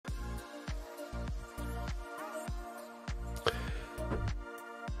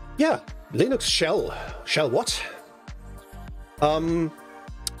Yeah, Linux shell. Shell what? Linux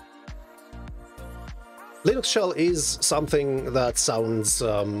shell is something that sounds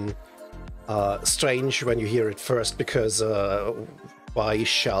strange when you hear it first, because why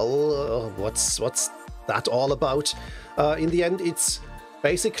shell? What's that all about? In the end, it's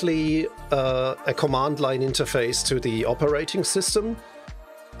basically a command line interface to the operating system,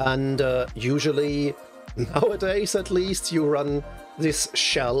 and usually, nowadays at least, you run this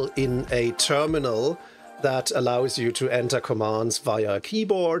shell in a terminal that allows you to enter commands via a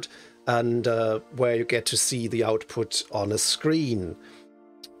keyboard, and where you get to see the output on a screen.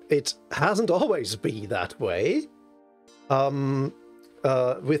 It hasn't always been that way.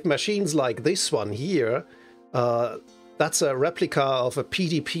 With machines like this one here, that's a replica of a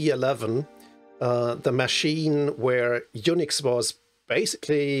PDP-11, the machine where Unix was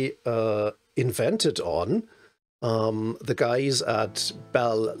basically invented on. The guys at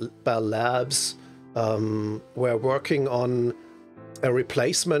Bell Labs were working on a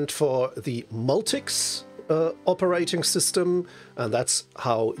replacement for the Multics operating system, and that's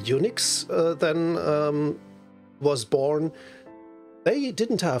how Unix then was born. They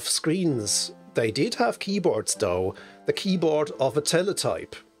didn't have screens. They did have keyboards, though. The keyboard of a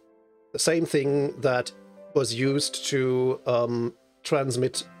teletype. The same thing that was used to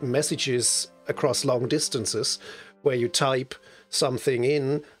transmit messages across long distances, where you type something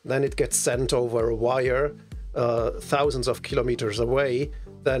in, then it gets sent over a wire thousands of kilometers away,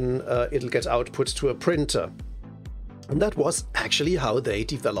 then it'll get output to a printer. And that was actually how they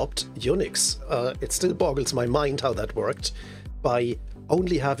developed Unix. It still boggles my mind how that worked, by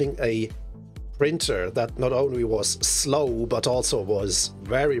only having a printer that not only was slow, but also was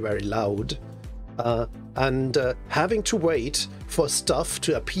very, very loud, and having to wait for stuff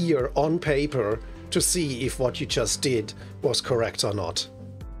to appear on paper to see if what you just did was correct or not.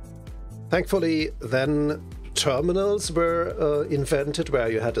 Thankfully, then terminals were invented,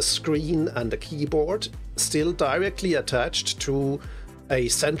 where you had a screen and a keyboard still directly attached to a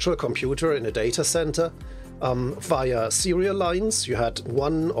central computer in a data center. Via serial lines, you had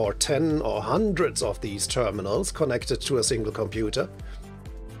 1 or 10 or hundreds of these terminals connected to a single computer.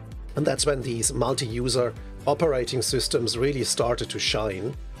 And that's when these multi-user operating systems really started to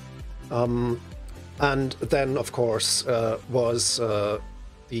shine. And then, of course, was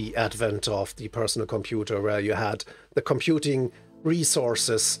the advent of the personal computer, where you had the computing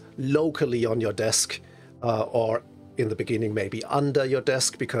resources locally on your desk, or in the beginning maybe under your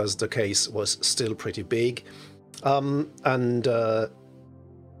desk, because the case was still pretty big.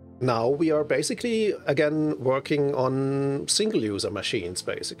 Now we are basically again working on single-user machines,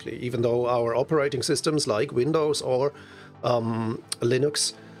 basically, even though our operating systems like Windows or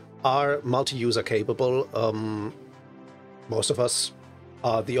Linux are multi-user capable. Most of us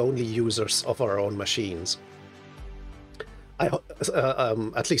are the only users of our own machines.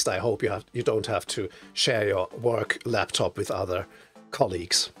 At least I hope you don't have to share your work laptop with other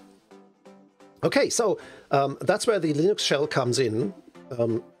colleagues. Okay, so that's where the Linux shell comes in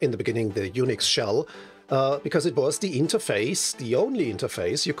the beginning, the Unix shell, because it was the interface, the only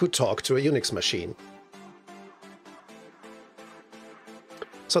interface you could talk to a Unix machine.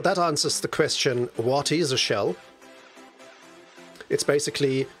 So that answers the question, what is a shell? It's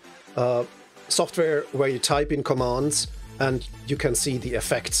basically software where you type in commands and you can see the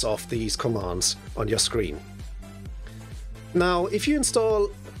effects of these commands on your screen. Now, if you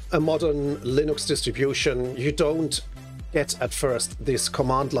install a modern Linux distribution, you don't get at first this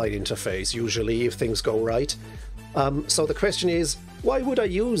command line interface, usually, if things go right. So the question is, why would I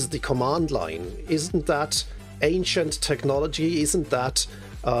use the command line? Isn't that ancient technology? Isn't that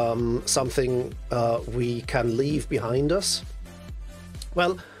something we can leave behind us?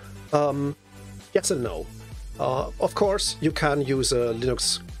 Well, yes and no. Of course, you can use a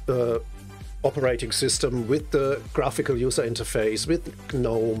Linux operating system with the graphical user interface, with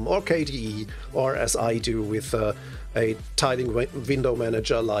GNOME or KDE, or as I do with a tiling window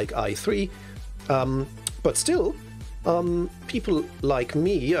manager like i3. But still, people like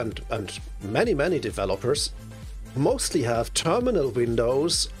me and many developers mostly have terminal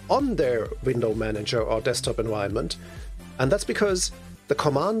windows on their window manager or desktop environment, and that's because the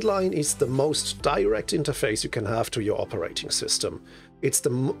command line is the most direct interface you can have to your operating system.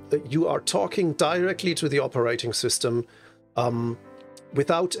 You are talking directly to the operating system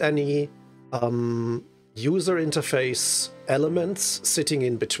without any user interface elements sitting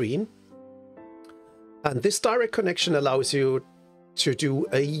in between. And this direct connection allows you to do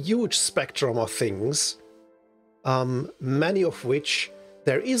a huge spectrum of things, many of which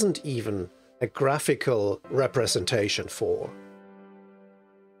there isn't even a graphical representation for.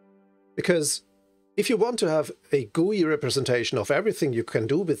 Because if you want to have a GUI representation of everything you can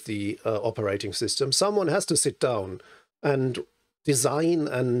do with the operating system, someone has to sit down and design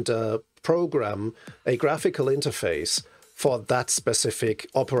and program a graphical interface for that specific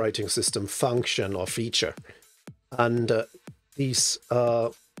operating system function or feature. And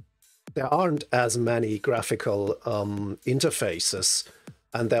there aren't as many graphical interfaces,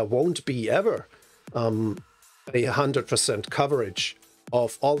 and there won't be ever 100% coverage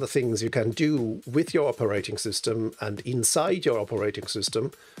of all the things you can do with your operating system and inside your operating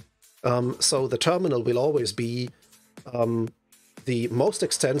system. So the terminal will always be the most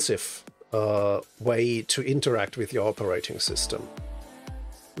extensive way to interact with your operating system.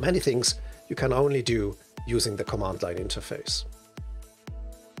 Many things you can only do using the command line interface.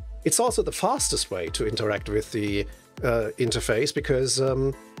 It's also the fastest way to interact with the interface, because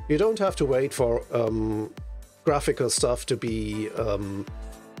you don't have to wait for graphical stuff to be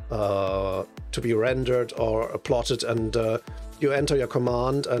rendered or plotted, and you enter your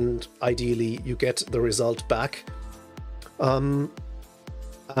command and ideally you get the result back.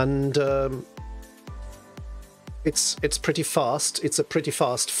 It's pretty fast. It's a pretty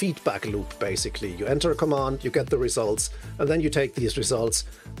fast feedback loop, basically. You enter a command, you get the results, and then you take these results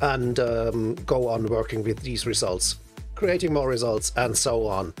and go on working with these results, creating more results, and so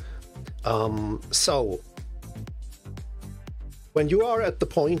on. So when you are at the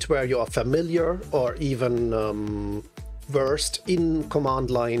point where you are familiar or even versed in command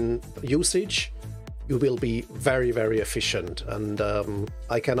line usage, you will be very, very efficient. And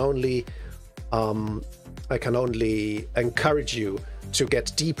I can only encourage you to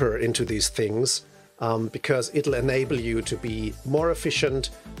get deeper into these things, because it'll enable you to be more efficient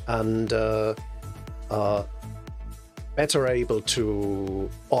and better able to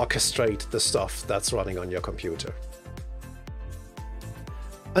orchestrate the stuff that's running on your computer.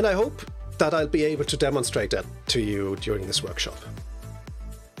 And I hope that I'll be able to demonstrate that to you during this workshop.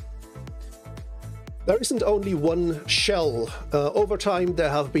 There isn't only one shell. Over time, there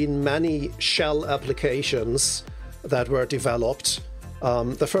have been many shell applications that were developed.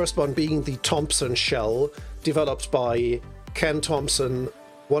 The first one being the Thompson shell, developed by Ken Thompson,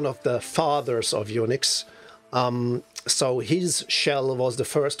 one of the fathers of Unix. So his shell was the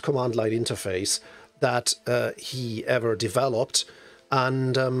first command line interface that he ever developed.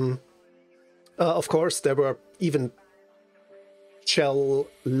 And of course, there were even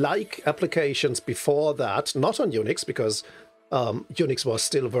shell-like applications before that, not on Unix, because Unix was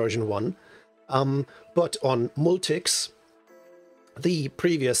still version 1, but on Multics, the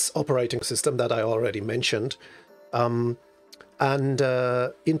previous operating system that I already mentioned. And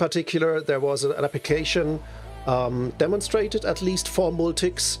in particular, there was an application demonstrated, at least for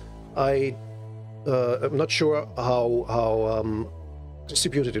Multics. I'm not sure how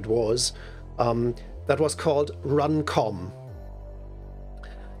distributed it was. That was called RunCom.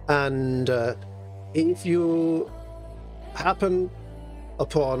 And if you happen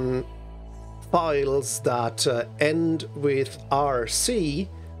upon files that end with RC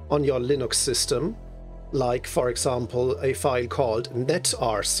on your Linux system, like, for example, a file called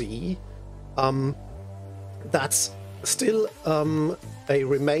netrc, that's still a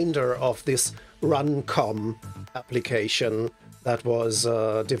remainder of this RunCom application that was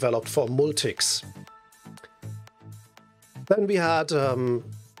developed for Multics. Then we had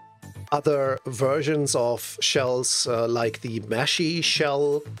other versions of shells like the Mashy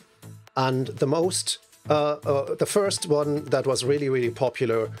shell, and the first one that was really, really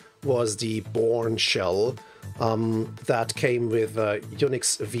popular was the Bourne shell that came with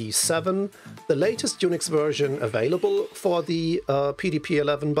Unix v7, the latest Unix version available for the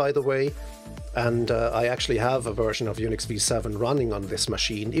PDP-11, by the way. And I actually have a version of Unix v7 running on this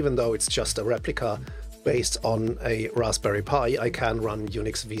machine, even though it's just a replica based on a Raspberry Pi. I can run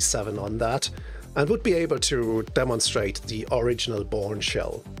Unix v7 on that and would be able to demonstrate the original Bourne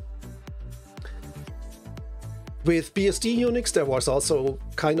shell. With BSD Unix, there was also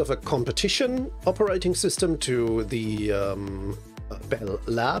kind of a competition operating system to the Bell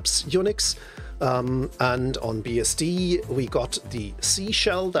Labs Unix. And on BSD, we got the C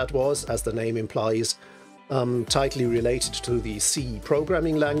shell that was, as the name implies, tightly related to the C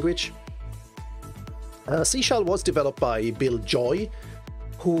programming language. C shell was developed by Bill Joy,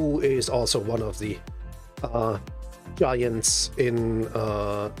 who is also one of the giants in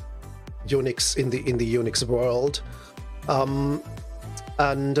Unix, in the Unix world.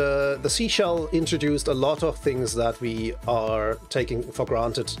 And the C shell introduced a lot of things that we are taking for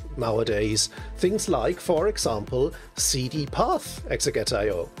granted nowadays. Things like, for example, CD path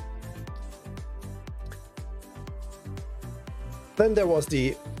execute.io. Then there was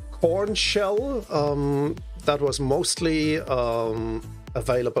the Korn shell that was mostly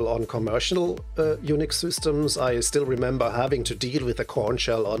available on commercial Unix systems. I still remember having to deal with a Korn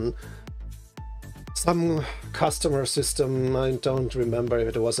shell on some customer system. I don't remember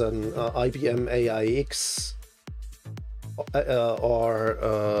if it was an IBM AIX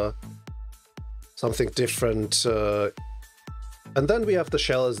or something different. And then we have the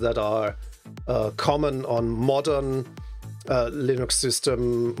shells that are common on modern Linux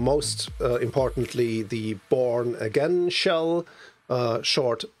system, most importantly the Born Again shell,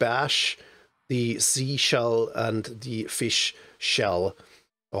 short bash, the Z shell, and the fish shell,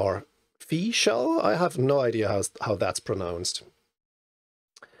 or Phi shell? I have no idea how that's pronounced.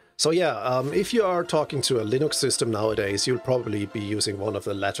 So yeah, if you are talking to a Linux system nowadays, you'll probably be using one of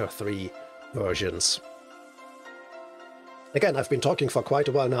the latter 3 versions. Again, I've been talking for quite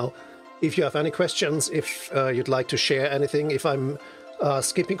a while now. If you have any questions, if you'd like to share anything, if I'm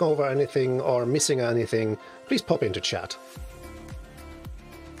skipping over anything or missing anything, please pop into chat.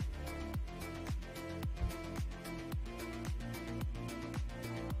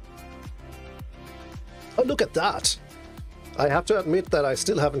 Oh, look at that! I have to admit that I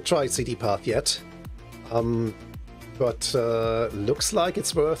still haven't tried CDPath yet, but looks like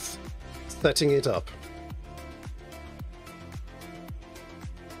it's worth setting it up.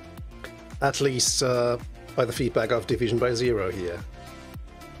 At least by the feedback of Division by Zero here.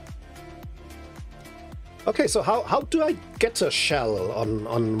 Okay, so how do I get a shell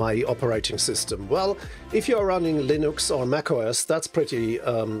on my operating system? Well, if you're running Linux or macOS, that's pretty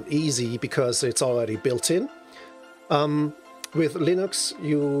easy because it's already built in. With Linux,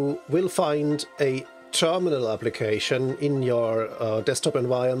 you will find a terminal application in your desktop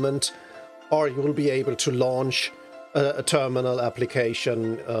environment, or you will be able to launch a terminal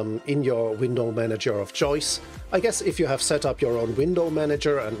application in your window manager of choice. I guess if you have set up your own window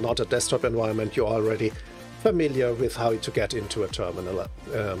manager and not a desktop environment, you're already familiar with how to get into a terminal.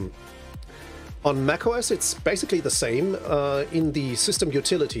 On macOS, it's basically the same. In the system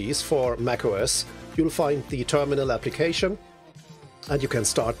utilities for macOS, you'll find the terminal application, and you can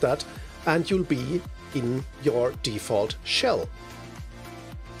start that, and you'll be in your default shell.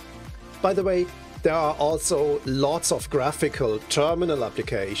 By the way, there are also lots of graphical terminal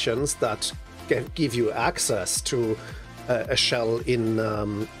applications that give you access to a shell in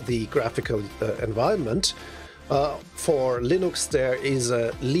the graphical environment. For Linux, there is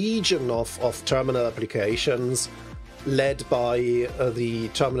a legion of terminal applications led by the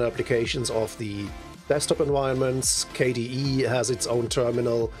terminal applications of the desktop environments. KDE has its own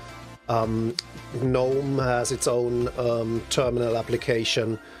terminal. GNOME has its own terminal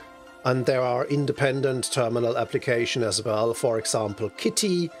application. And there are independent terminal applications as well. For example,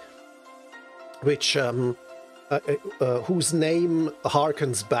 Kitty, which whose name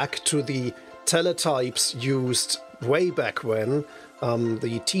harkens back to the teletypes used way back when.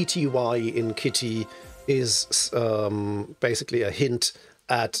 The TTY in Kitty is basically a hint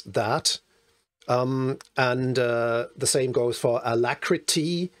at that. And the same goes for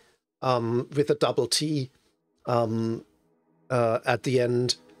Alacrity with a double T at the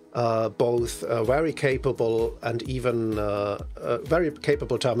end. Both very capable and even very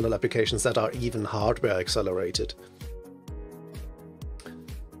capable terminal applications that are even hardware accelerated.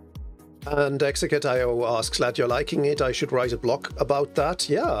 And Execute.io asks, glad you're liking it, I should write a blog about that.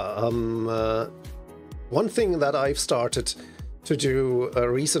 Yeah, one thing that I've started to do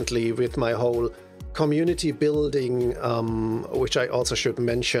recently with my whole community building, which I also should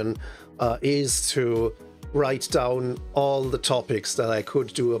mention, is to write down all the topics that I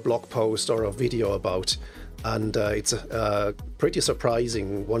could do a blog post or a video about. And it's pretty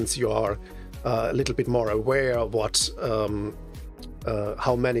surprising once you are a little bit more aware of what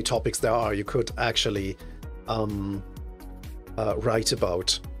how many topics there are you could actually write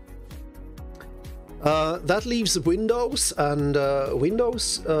about. That leaves Windows, and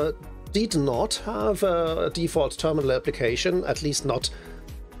Windows did not have a default terminal application, at least not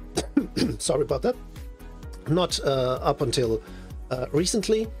sorry about that, not up until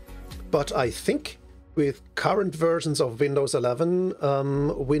recently. But I think with current versions of Windows 11,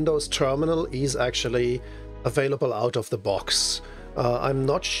 Windows Terminal is actually available out of the box. I'm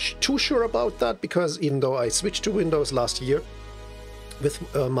not too sure about that, because even though I switched to Windows last year with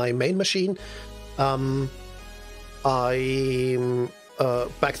my main machine, back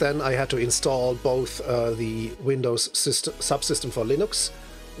then I had to install both the Windows subsystem for Linux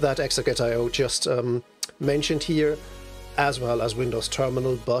that Execute.io just mentioned here, as well as Windows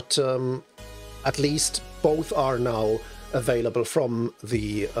Terminal, but at least both are now available from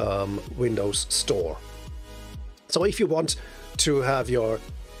the Windows Store. So if you want to have your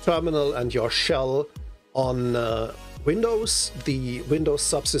terminal and your shell on Windows, the Windows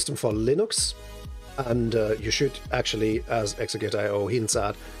subsystem for Linux, and you should actually, as Exegete.io hints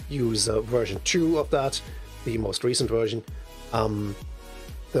at, use version 2 of that, the most recent version.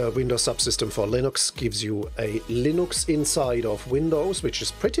 The Windows subsystem for Linux gives you a Linux inside of Windows, which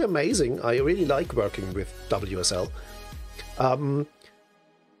is pretty amazing. I really like working with WSL.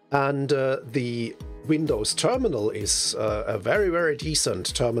 And the Windows terminal is a very, very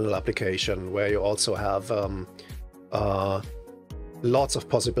decent terminal application where you also have lots of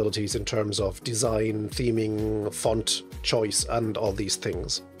possibilities in terms of design, theming, font choice, and all these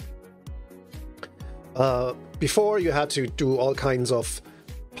things. Before, you had to do all kinds of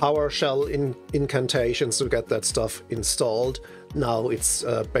PowerShell incantations to get that stuff installed. Now it's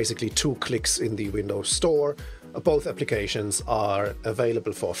basically 2 clicks in the Windows Store. Both applications are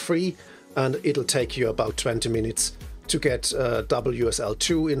available for free, and it'll take you about 20 minutes to get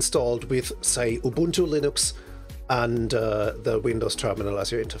WSL2 installed with, say, Ubuntu Linux and the Windows terminal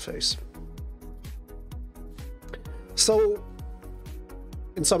as your interface. So,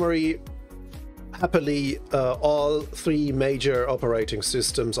 in summary, happily, all 3 major operating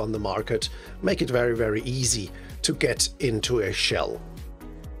systems on the market make it very, very easy to get into a shell.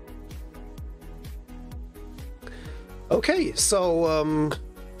 Okay, so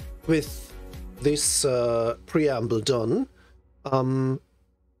with this preamble done,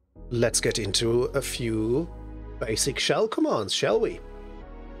 let's get into a few basic shell commands, shall we?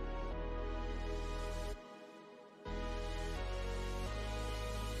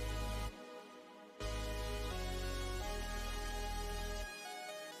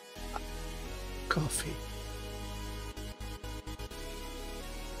 Coffee.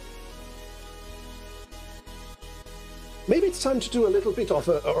 Maybe it's time to do a little bit of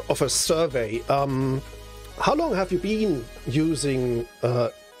a survey. How long have you been using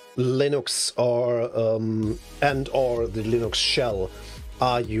Linux or the Linux shell?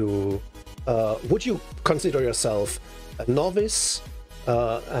 Are you would you consider yourself a novice,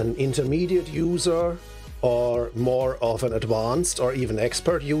 an intermediate user, or more of an advanced or even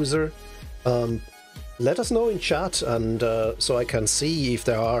expert user? Let us know in chat, and so I can see if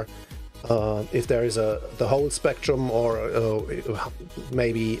there are if there is the whole spectrum, or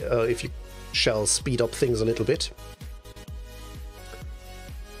maybe if you shall speed up things a little bit.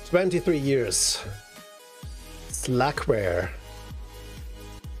 23 years. Slackware.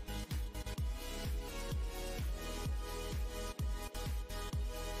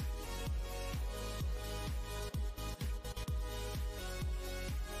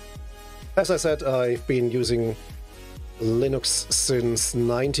 As I said, I've been using Linux since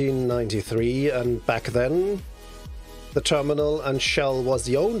 1993, and back then the terminal and shell was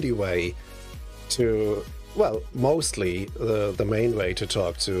the only way to, well, mostly the main way to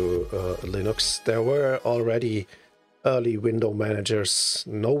talk to Linux. There were already early window managers,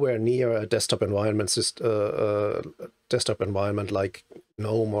 nowhere near a desktop environment like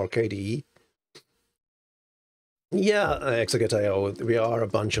GNOME or KDE. Yeah, Exegete.io, we are a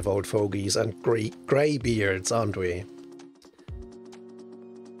bunch of old fogies and grey beards, aren't we?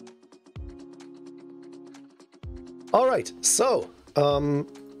 All right, so the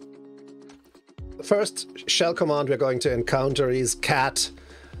first shell command we're going to encounter is cat,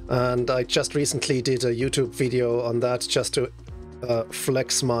 and I just recently did a YouTube video on that just to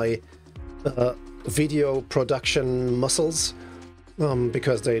flex my video production muscles,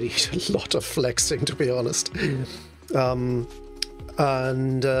 because they need a lot of flexing, to be honest.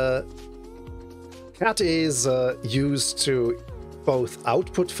 Cat is used to both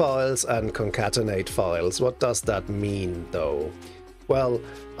output files and concatenate files. What does that mean, though? Well,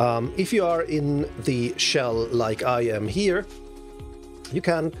 if you are in the shell like I am here, you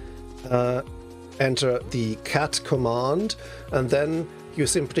can enter the cat command, and then you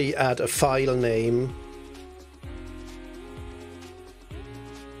simply add a file name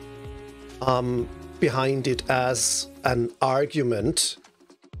behind it as an argument,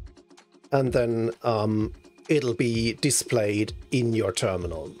 and then it'll be displayed in your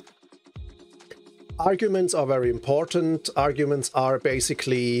terminal. Arguments are very important. Arguments are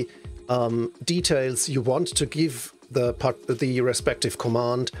basically details you want to give the respective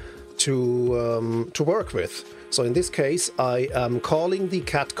command to work with. So in this case, I am calling the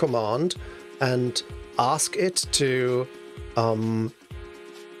cat command and ask it to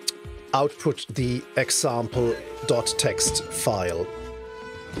output the example.txt file.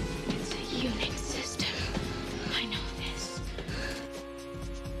 It's a Unix system. I know this.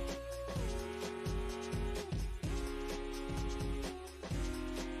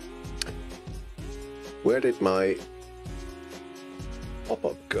 Where did my...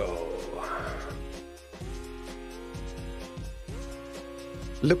 Pop-up go.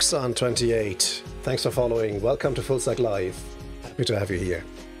 Luxan28, thanks for following. Welcome to Full Stack Live. Happy to have you here.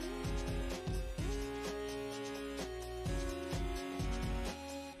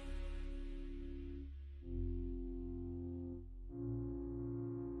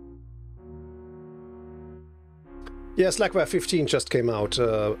 Yeah, Slackware 15 just came out.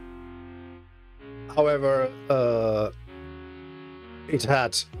 However, it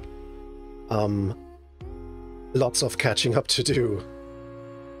had lots of catching up to do.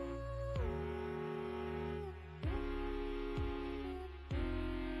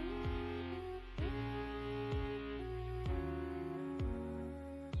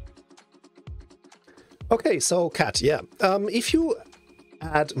 Okay, so Cat, yeah. If you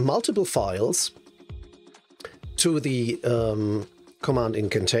add multiple files to the command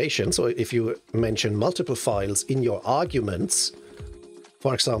incantation, so if you mention multiple files in your arguments,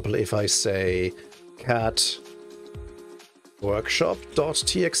 for example, if I say cat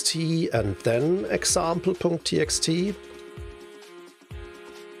workshop.txt and then example.txt,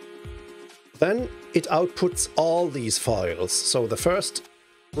 then it outputs all these files. So the first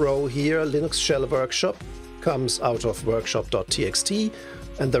row here, Linux Shell Workshop, comes out of workshop.txt,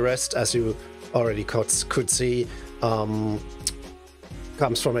 and the rest, as you already could see,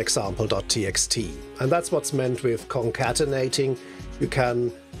 comes from example.txt. And that's what's meant with concatenating. You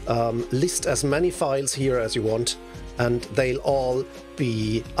can list as many files here as you want, and they'll all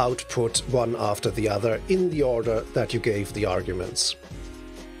be output one after the other in the order that you gave the arguments.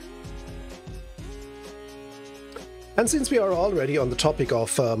 And since we are already on the topic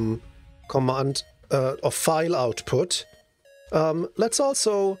of file output, let's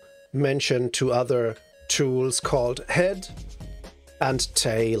also mention two other tools called head and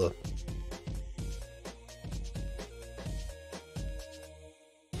tail.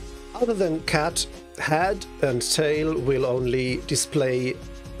 Other than cat, head and tail will only display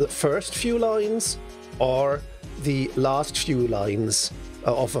the first few lines or the last few lines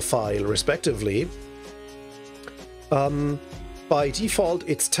of a file, respectively. By default,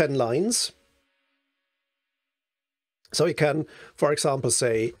 it's 10 lines. So you can, for example,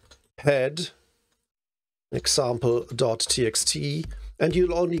 say head example.txt, and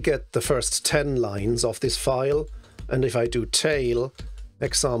you'll only get the first 10 lines of this file. And if I do tail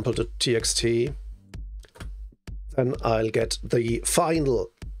example.txt, then I'll get the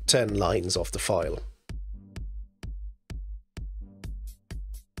final 10 lines of the file.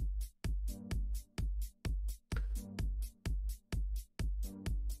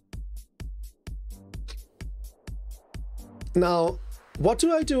 Now, what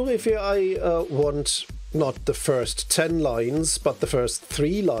do I do if I want not the first 10 lines, but the first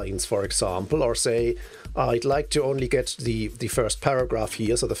 3 lines, for example, or say I'd like to only get the first paragraph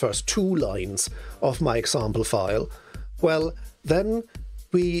here, so the first 2 lines of my example file? Well, then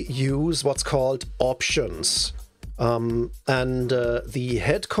we use what's called options. The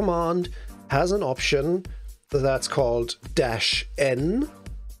head command has an option that's called -n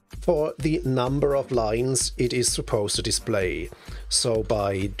for the number of lines it is supposed to display. So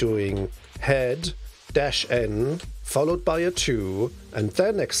by doing head -n followed by a 2 and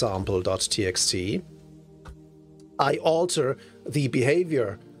then example.txt, I alter the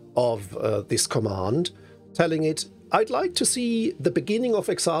behavior of this command, telling it I'd like to see the beginning of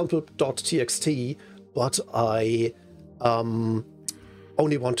example.txt, but I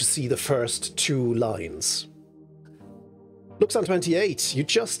only want to see the first 2 lines. Luxan28, you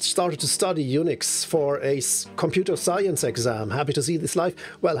just started to study Unix for a computer science exam. Happy to see this live.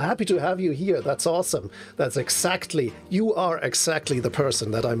 Well, happy to have you here. That's awesome. That's exactly, you are exactly the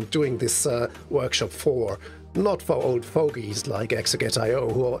person that I'm doing this workshop for. Not for old fogies like Exeget.io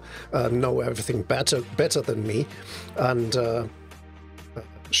who know everything better than me and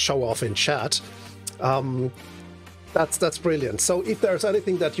show off in chat. That's brilliant. So if there's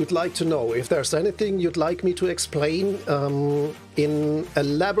anything that you'd like to know, if there's anything you'd like me to explain in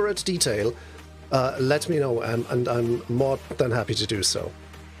elaborate detail, let me know, and I'm more than happy to do so.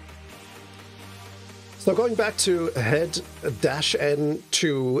 So going back to head -n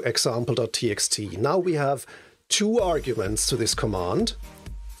to example.txt, now we have 2 arguments to this command.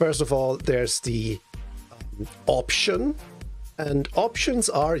 First of all, there's the option, and options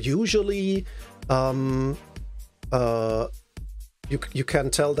are usually you can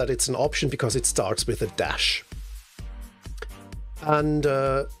tell that it's an option because it starts with a dash. And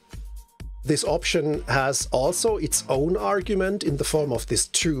this option has also its own argument in the form of this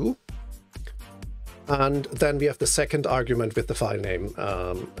 2. And then we have the second argument with the file name,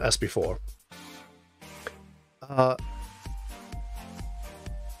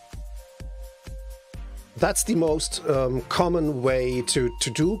 That's the most common way to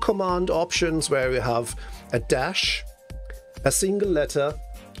do command options, where you have a dash, a single letter,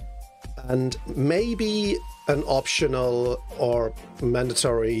 and maybe an optional or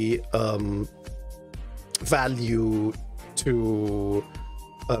mandatory value to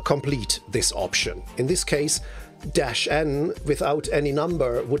complete this option. In this case, -n without any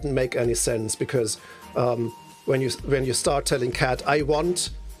number wouldn't make any sense, because when you start telling cat, I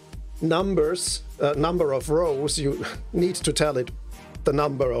want numbers, number of rows, you need to tell it the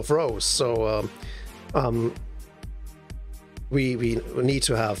number of rows. So we need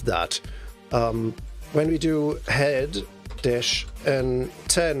to have that. When we do head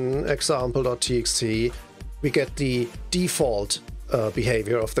 -n10 example.txt, we get the default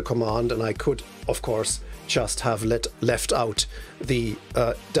behavior of the command, and I could, of course, just have left out the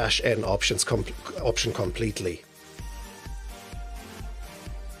 -n option completely.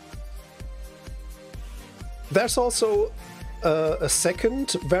 There's also a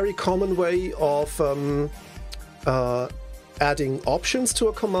second very common way of adding options to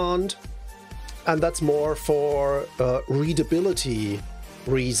a command, and that's more for readability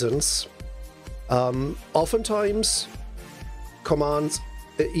reasons. Oftentimes, commands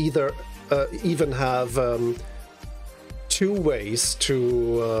even have two ways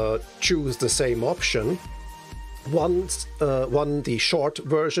to choose the same option. One, the short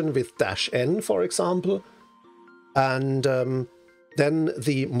version with -n, for example, and then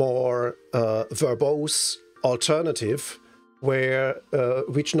the more verbose alternative,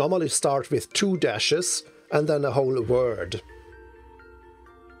 which normally start with 2 dashes and then a whole word.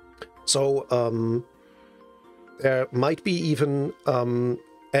 So there might be even an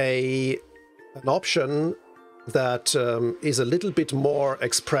option that is a little bit more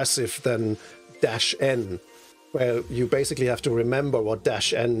expressive than -n, where you basically have to remember what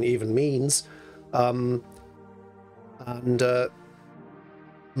 -n even means. And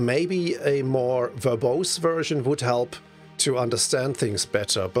maybe a more verbose version would help to understand things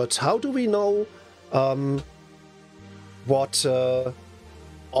better. But how do we know what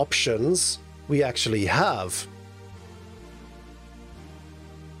options we actually have?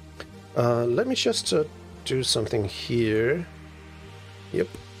 Let me just do something here. Yep.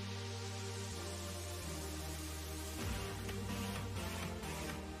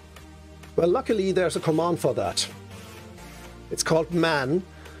 Well, luckily there's a command for that. It's called man,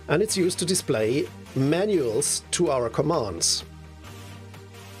 and it's used to display manuals to our commands.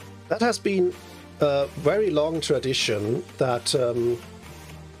 That has been a very long tradition, that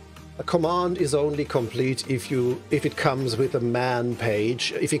a command is only complete if it comes with a man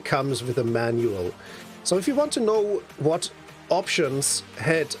page, if it comes with a manual. So if you want to know what options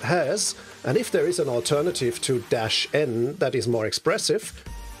head has, and if there is an alternative to -n that is more expressive,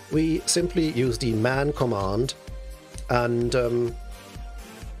 we simply use the man command and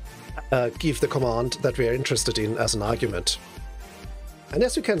give the command that we are interested in as an argument. And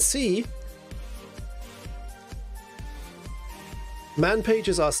as you can see, man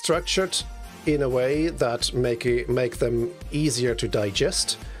pages are structured in a way that make them easier to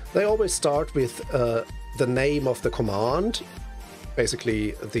digest. They always start with the name of the command,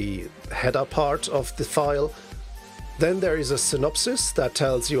 basically the header part of the file. Then there is a synopsis that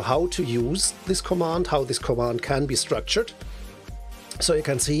tells you how to use this command, how this command can be structured. So you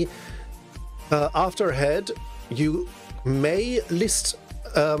can see after head, you may list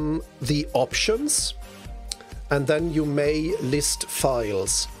the options, and then you may list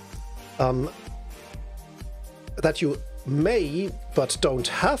files. That you may, but don't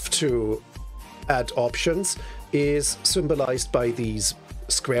have to add options is symbolized by these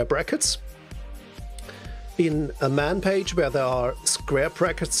square brackets. In a man page where there are square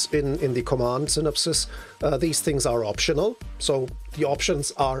brackets in the command synopsis, these things are optional. So the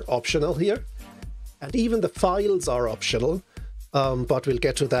options are optional here. And even the files are optional, but we'll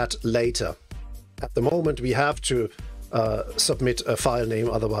get to that later. At the moment, we have to submit a file name,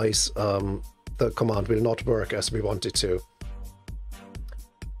 otherwise the command will not work as we want it to.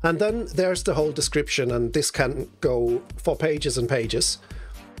 And then there's the whole description, and this can go for pages and pages.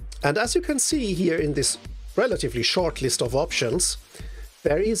 And as you can see here in this relatively short list of options,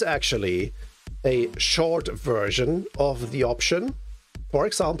 there is actually a short version of the option, for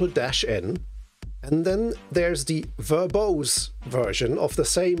example, -n. And then there's the verbose version of the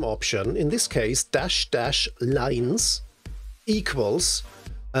same option, in this case, --lines equals,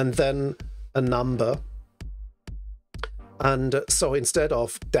 and then a number. And so instead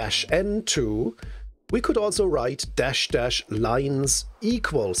of -n2, we could also write --lines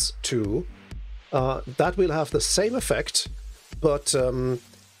equals 2. That will have the same effect, but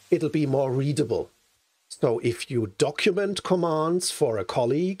it'll be more readable. So if you document commands for a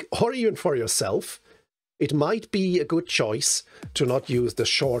colleague or even for yourself, it might be a good choice to not use the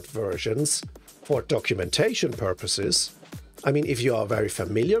short versions for documentation purposes. I mean, if you are very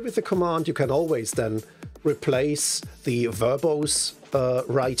familiar with the command, you can always then replace the verbose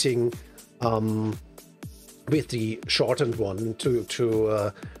writing with the shortened one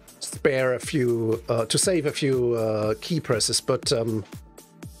to spare a few, to save a few key presses. But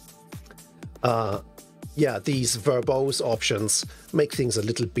yeah, these verbose options make things a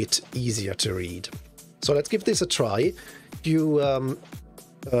little bit easier to read. So let's give this a try. You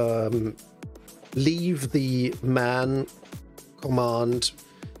leave the man command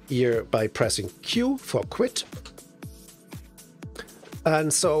here by pressing Q for quit.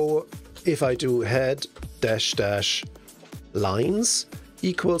 And so if I do head -- lines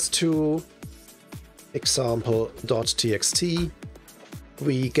equals to example.txt,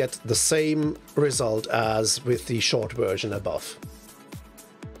 we get the same result as with the short version above.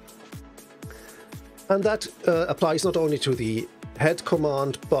 And that applies not only to the head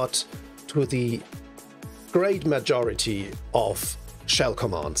command, but to the great majority of shell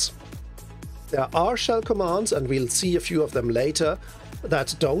commands. There are shell commands, and we'll see a few of them later,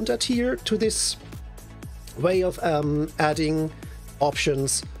 that don't adhere to this way of adding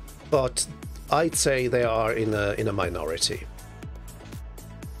options, but I'd say they are in a minority.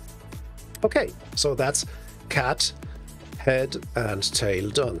 Okay, so that's cat, head, and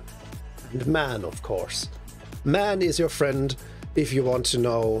tail done. And man, of course. Man is your friend if you want to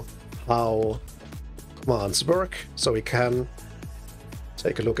know how commands work. So we can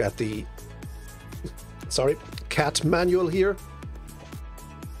take a look at the cat manual here.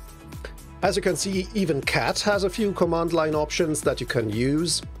 As you can see, even cat has a few command line options that you can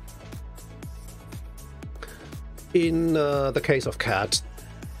use. In the case of cat,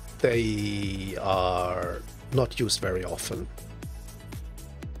 they are not used very often.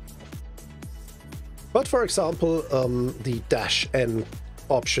 But for example, the -n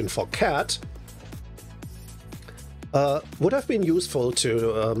option for cat would have been useful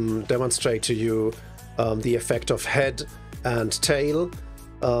to demonstrate to you the effect of head and tail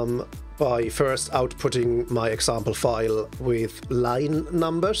by first outputting my example file with line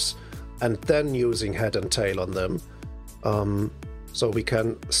numbers and then using head and tail on them. So we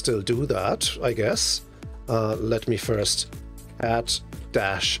can still do that, I guess. Let me first add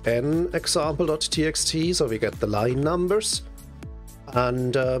 -n example.txt so we get the line numbers,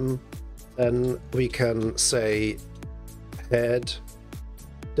 and then we can say head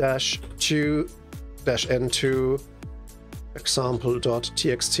 -n2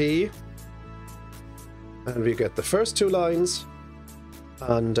 example.txt, and we get the first two lines.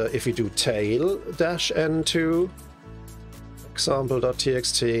 And if we do tail -n2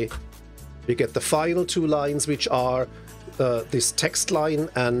 example.txt, we get the final two lines, which are this text line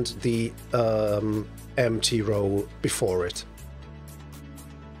and the empty row before it.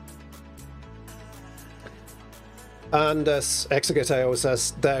 And as Execute.io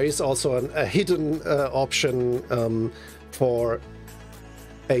says, there is also a hidden option for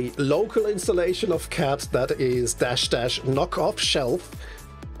a local installation of cat that is -- knockoff shelf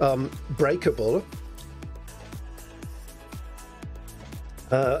breakable.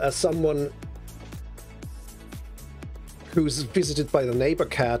 As someone who's visited by the neighbor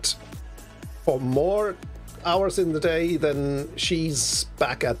cat for more hours in the day than she's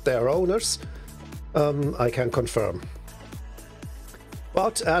back at their owners, I can confirm.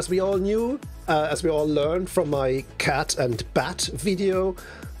 But as we all knew, as we all learned from my cat and bat video,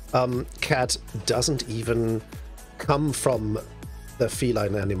 cat doesn't even come from the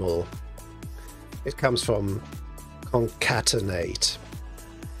feline animal. It comes from concatenate.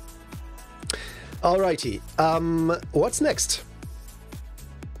 Alrighty, what's next?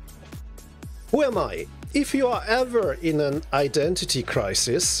 Who am I? If you are ever in an identity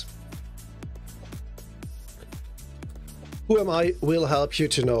crisis, Who Am I will help you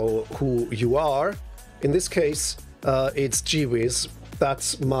to know who you are. In this case, it's GWiz.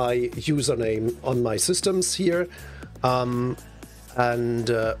 That's my username on my systems here. And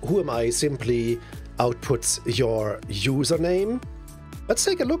Who Am I simply outputs your username. Let's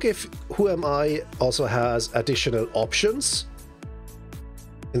take a look if Who Am I also has additional options.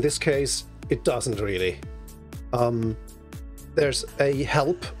 In this case, it doesn't really. There's a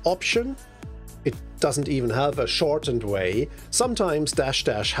help option. It doesn't even have a shortened way. Sometimes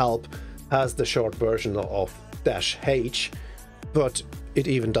 --help has the short version of -h, but it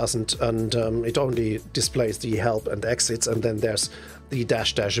even doesn't, and it only displays the help and exits, and then there's the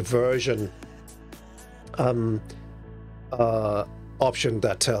 --version option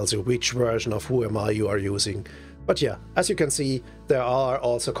that tells you which version of Whoami you are using. But yeah, as you can see, there are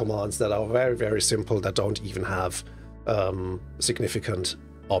also commands that are very, very simple that don't even have significant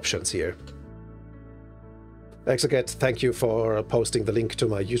options here. Exeget, thank you for posting the link to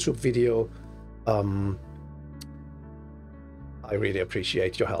my YouTube video. I really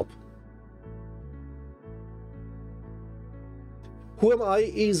appreciate your help.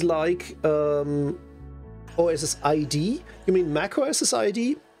 Whoami is like OSS ID. You mean Mac OSS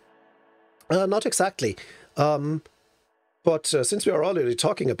ID? Not exactly. But since we are already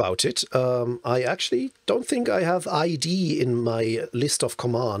talking about it, I actually don't think I have ID in my list of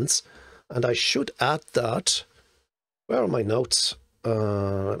commands, and I should add that. Where are my notes?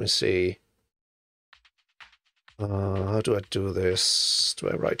 Let me see. How do I do this? Do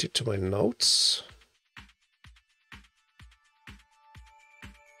I write it to my notes?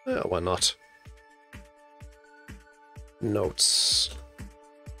 Yeah, why not? Notes.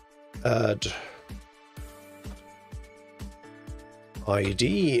 Add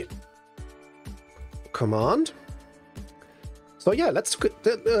ID command. So yeah, let's.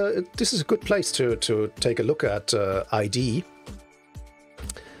 This is a good place to take a look at ID.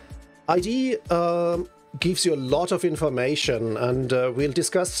 ID gives you a lot of information, and we'll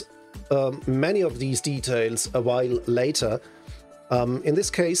discuss many of these details a while later. In this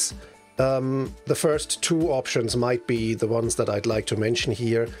case, the first two options might be the ones that I'd like to mention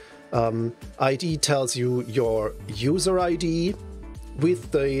here. ID tells you your user ID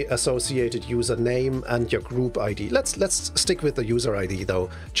with the associated username and your group ID. Let's stick with the user ID though,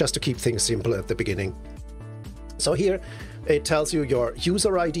 just to keep things simple at the beginning. So here it tells you your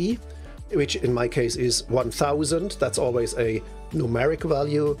user ID, which in my case is 1000. That's always a numeric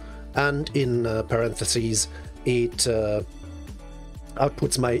value, and in parentheses it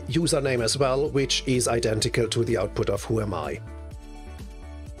outputs my username as well, which is identical to the output of Whoami.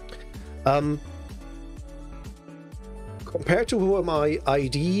 Compared to Whoami,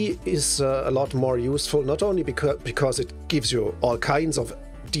 ID is a lot more useful, not only because it gives you all kinds of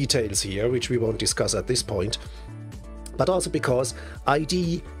details here, which we won't discuss at this point, but also because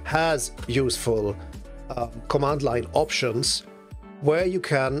ID has useful command line options where you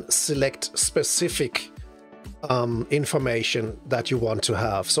can select specific information that you want to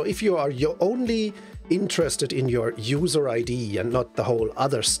have. So if you're only interested in your user ID and not the whole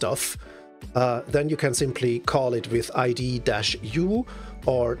other stuff, then you can simply call it with ID-U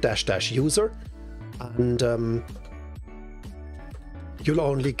or --user, and you'll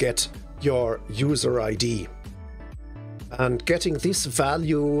only get your user ID. And getting this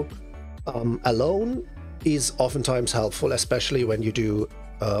value alone is oftentimes helpful, especially when you do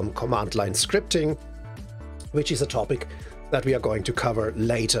command line scripting, which is a topic that we are going to cover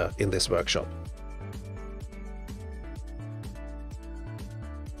later in this workshop.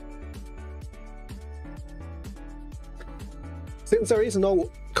 Since there is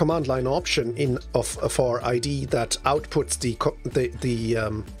no command line option for ID that outputs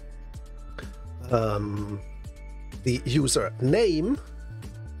the user name.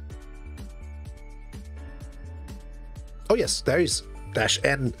 Oh yes, there is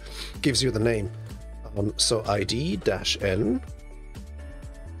 -n gives you the name. So ID-n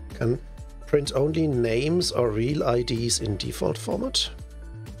can print only names or real IDs in default format.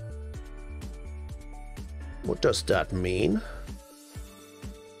 What does that mean?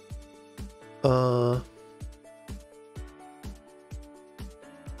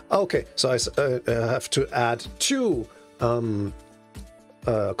 Okay, so I have to add two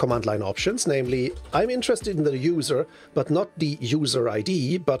command line options, namely, I'm interested in the user, but not the user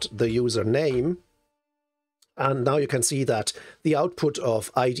ID, but the username. And now you can see that the output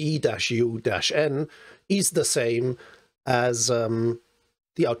of ID-U-n is the same as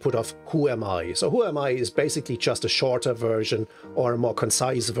the output of Whoami. So Whoami is basically just a shorter version or a more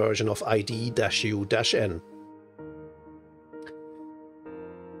concise version of ID-U-n.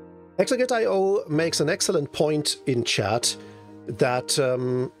 Exeget.io makes an excellent point in chat that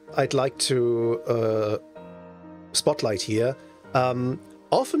I'd like to spotlight here.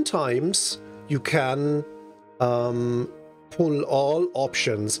 Oftentimes you can pull all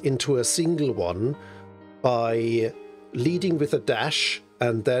options into a single one by leading with a dash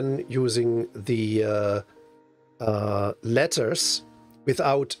and then using the letters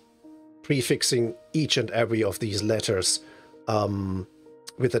without prefixing each and every of these letters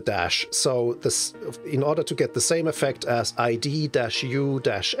with a dash. So this, in order to get the same effect as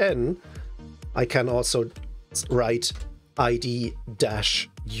ID-U-n, I can also write ID-UN.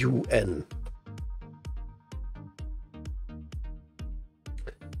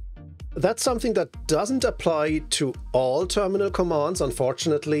 That's something that doesn't apply to all terminal commands,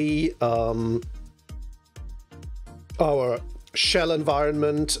 unfortunately. Our shell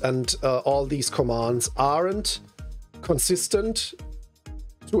environment and all these commands aren't consistent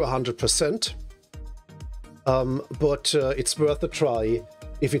to 100%. But it's worth a try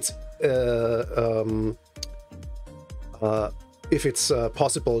if it's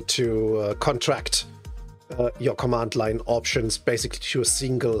possible to contract your command line options basically to a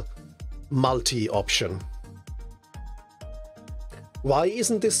single multi-option. Why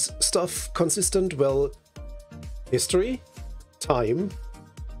isn't this stuff consistent? Well, history, time.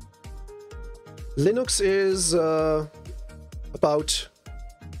 Linux is about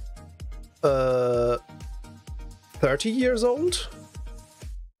 30 years old.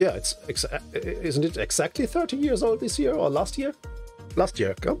 Yeah, isn't it exactly 30 years old this year or last year? Last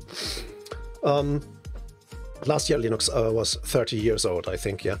year, go. Last year Linux was 30 years old, I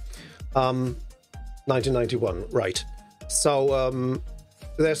think, yeah. 1991, right. So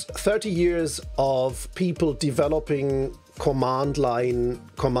there's 30 years of people developing command line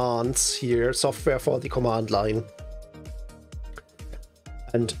commands here, software for the command line.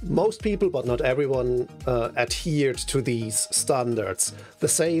 And most people, but not everyone, adhered to these standards. The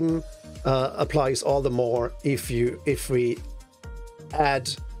same applies all the more if we add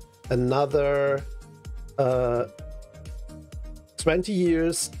another 20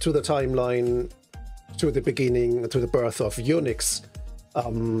 years to the timeline, to the beginning, to the birth of Unix,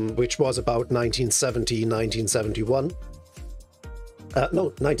 which was about 1970, 1971.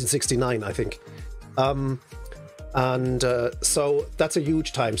 No, 1969, I think. So that's a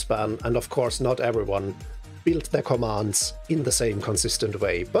huge time span, and of course not everyone built their commands in the same consistent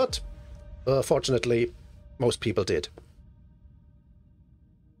way, but fortunately most people did.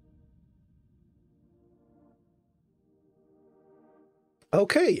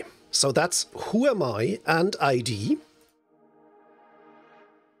 Okay, so that's who am I and ID.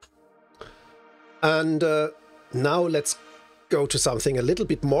 And now let's go to something a little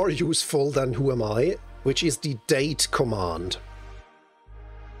bit more useful than who am I, which is the date command.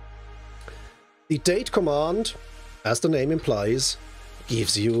 The date command, as the name implies,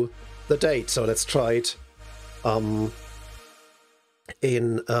 gives you the date. So let's try it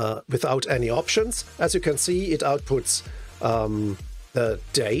without any options. As you can see, it outputs the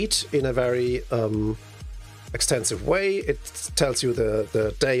date in a very extensive way. It tells you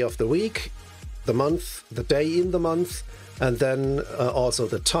the day of the week, the month, the day in the month, and then also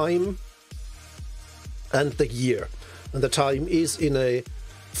the time and the year. And the time is in a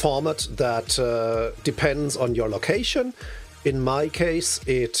format that depends on your location. In my case,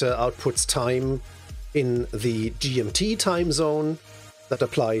 it outputs time in the GMT time zone. That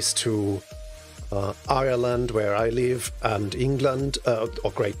applies to Ireland, where I live, and England,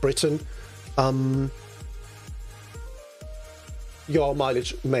 or Great Britain. Your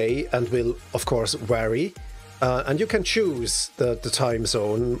mileage may and will, of course, vary. And you can choose the time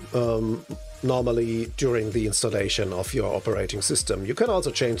zone normally during the installation of your operating system. You can also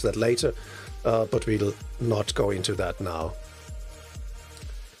change that later, but we'll not go into that now.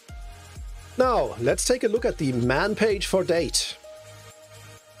 Now, let's take a look at the man page for date.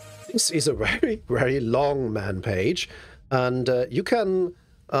 This is a very, very long man page, and you can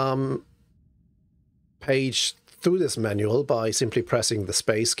page through this manual by simply pressing the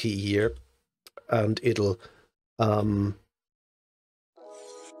space key here, and it'll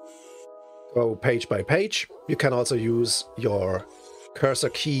go page by page. You can also use your cursor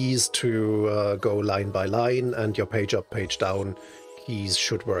keys to go line by line, and your page up, page down keys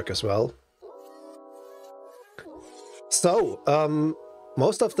should work as well. So,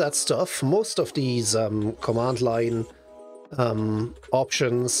 most of that stuff, most of these command line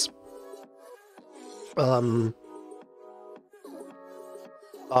options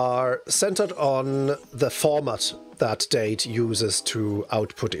are centered on the format that date uses to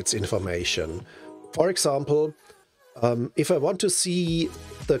output its information. For example, if I want to see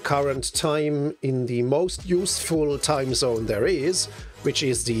the current time in the most useful time zone there is, which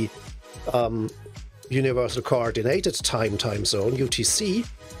is the Universal Coordinated Time zone, UTC,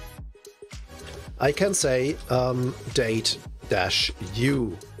 I can say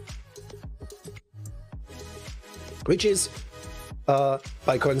date-u, which is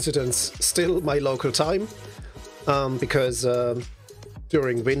by coincidence still my local time, because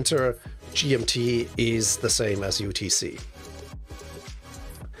during winter GMT is the same as UTC.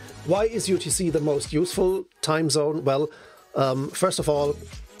 Why is UTC the most useful time zone? Well, first of all,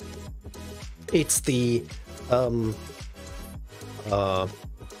 it's the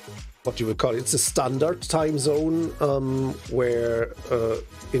what you would call it, it's a standard time zone where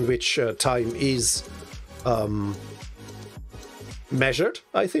in which time is measured,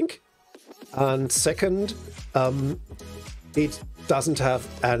 I think. And second, it doesn't have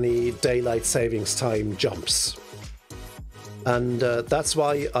any daylight savings time jumps. And that's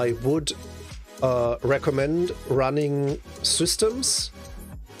why I would recommend running systems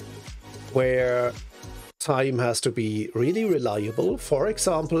where time has to be really reliable. For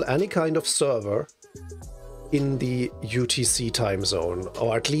example, any kind of server in the UTC time zone,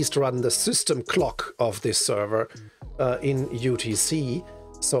 or at least run the system clock of this server in UTC,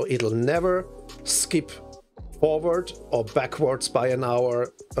 so it'll never skip forward or backwards by an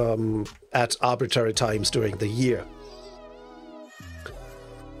hour at arbitrary times during the year.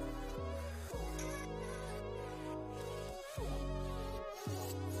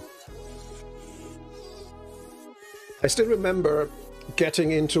 I still remember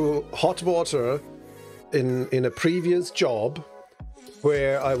getting into hot water in a previous job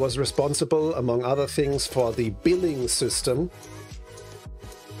where I was responsible, among other things, for the billing system.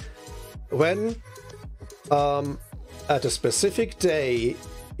 When at a specific day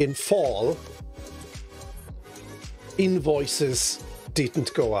in fall, invoices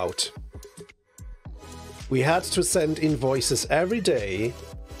didn't go out. We had to send invoices every day,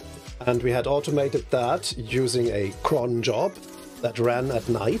 and we had automated that using a cron job that ran at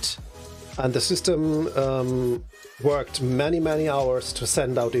night. And the system worked many hours to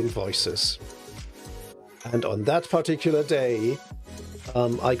send out invoices. And on that particular day,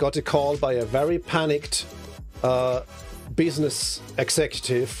 I got a call by a very panicked business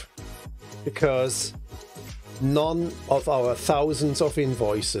executive because none of our thousands of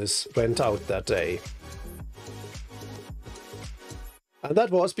invoices went out that day. And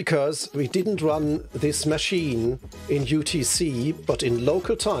that was because we didn't run this machine in UTC, but in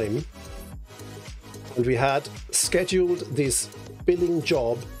local time. And we had scheduled this billing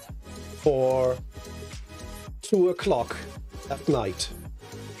job for 2 o'clock at night.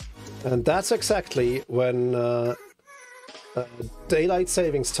 And that's exactly when daylight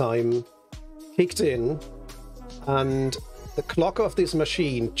savings time kicked in, and the clock of this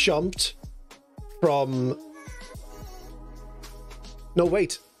machine jumped from... No,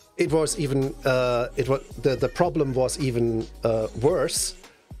 wait. It was even... the problem was even worse.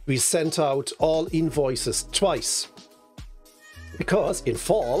 We sent out all invoices twice. Because in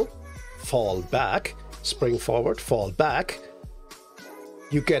fall back, spring forward, fall back,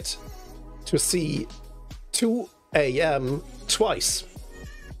 you get to see 2 a.m. twice.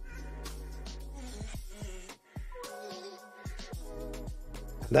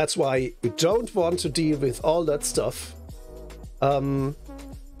 That's why we don't want to deal with all that stuff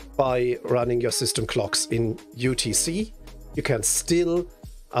by running your system clocks in UTC. You can still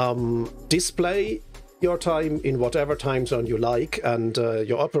display your time in whatever time zone you like, and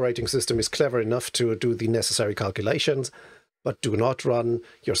your operating system is clever enough to do the necessary calculations, but do not run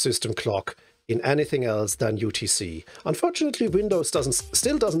your system clock in anything else than UTC. Unfortunately, Windows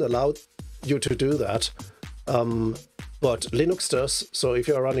still doesn't allow you to do that, but Linux does. So if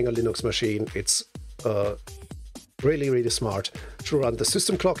you're running a Linux machine, it's really smart to run the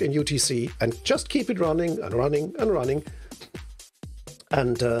system clock in UTC and just keep it running and running and running,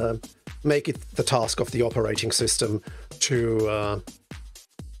 and make it the task of the operating system to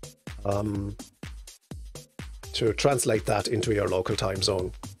translate that into your local time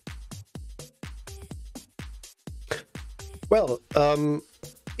zone. Well,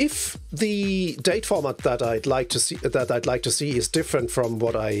 if the date format that I'd like to see is different from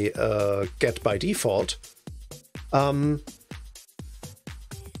what I get by default, I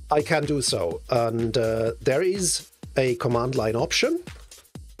can do so, and there is a command line option.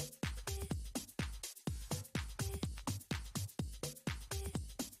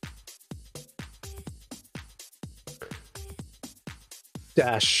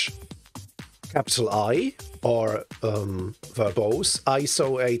 -I or verbose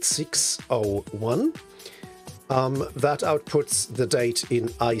ISO 8601. That outputs the date in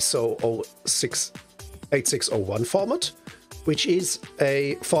ISO 8601 format, which is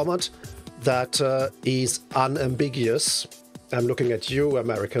a format that is unambiguous. I'm looking at you,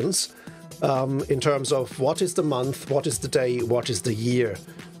 Americans, in terms of what is the month, what is the day, what is the year.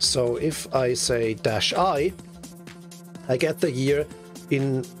 So if I say -I, I get the year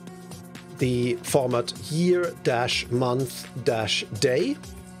in the format year-month-day.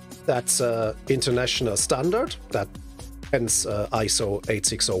 That's international standard, that hence ISO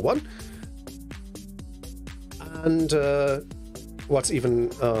 8601. And what's even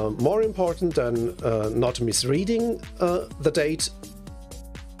more important than not misreading the date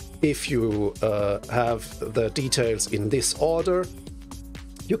if you have the details in this order,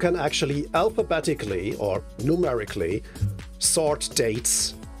 you can actually alphabetically or numerically sort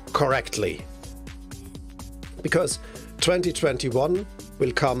dates correctly. Because 2021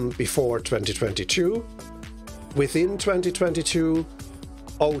 will come before 2022. Within 2022,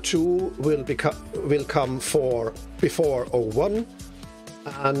 02 will come before 01,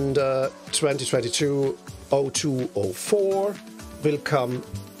 and 2022 02 04 will come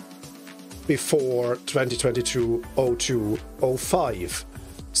before 2022 02 05.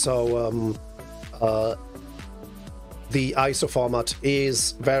 So the ISO format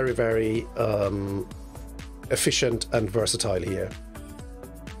is very, very efficient and versatile here.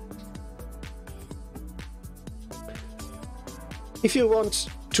 If you want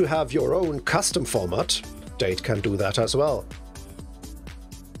to have your own custom format, Date can do that as well.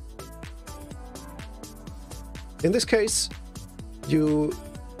 In this case, you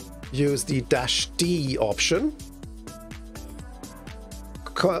use the -D option,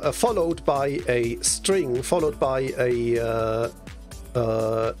 followed by a string, followed by a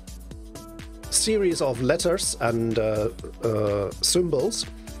series of letters and symbols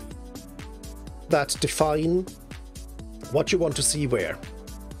that define what you want to see where.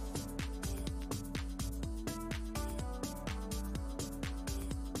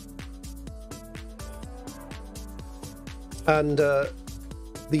 And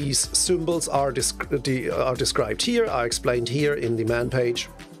these symbols are described here, are explained here in the man page.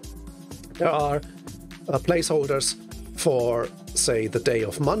 There are placeholders for, say, the day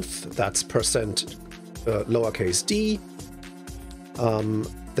of month, that's % lowercase d.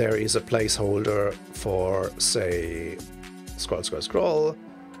 There is a placeholder for, say, scroll,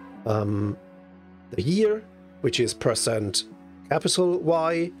 the year, which is % capital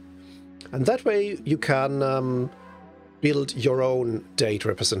Y. And that way you can build your own date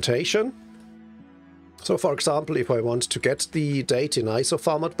representation. So for example, if I want to get the date in ISO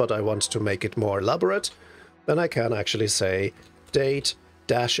format, but I want to make it more elaborate, then I can actually say date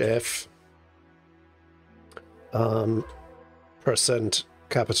 -f %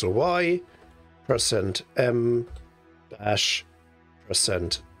 capital Y %m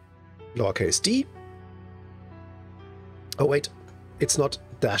 % lowercase d. Oh wait, it's not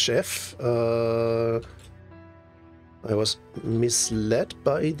 -f. I was misled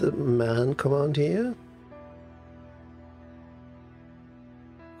by the man command here.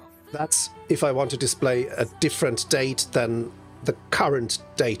 That's if I want to display a different date than the current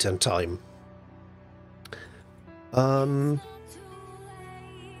date and time.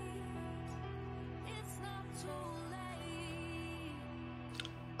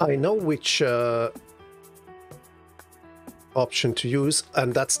 I know which option to use,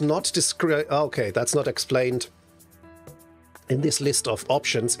 and that's not that's not explained in this list of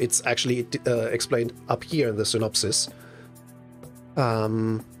options. It's actually explained up here in the synopsis.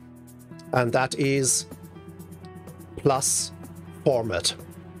 And that is plus format.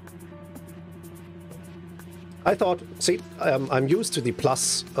 I thought, see, I'm used to the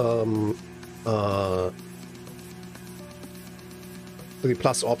plus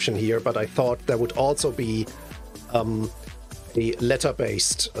option here, but I thought there would also be a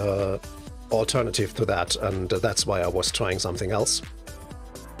letter-based alternative to that, and that's why I was trying something else.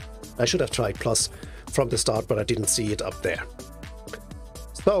 I should have tried plus from the start, but I didn't see it up there.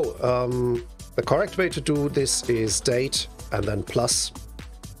 So, the correct way to do this is date and then plus,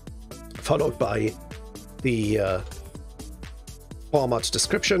 followed by the format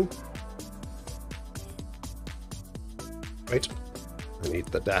description. Wait, I need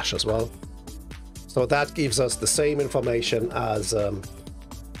the dash as well. So that gives us the same information as the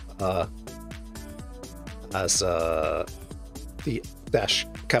dash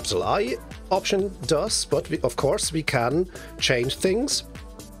capital I option does, but of course we can change things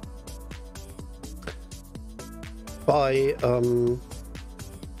by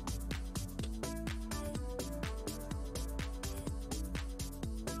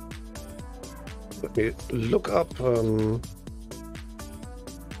let me look up the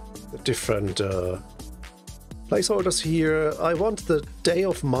different placeholders here. I want the day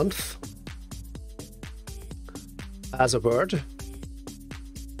of month as a word,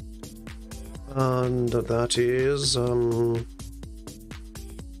 and that is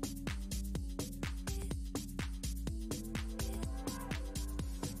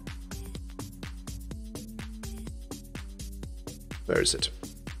where is it?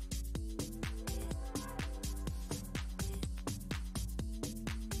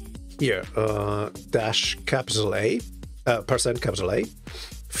 Here, dash capital A, % capital A,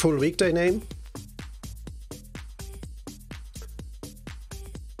 full weekday name,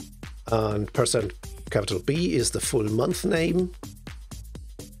 and %B is the full month name.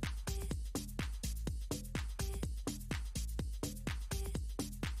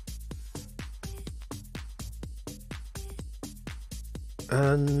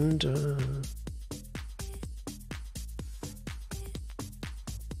 And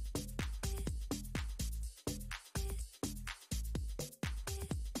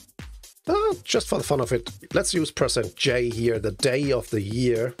just for the fun of it, let's use %J here, the day of the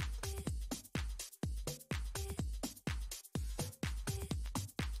year.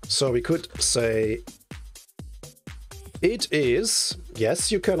 So we could say it is,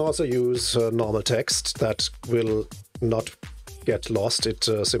 yes, you can also use normal text that will not get lost. It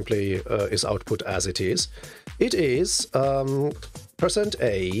simply is output as it is. It is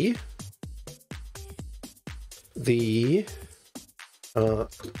 %A, the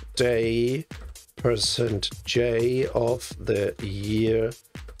day %J of the year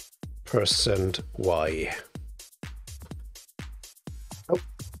 %Y. Oh,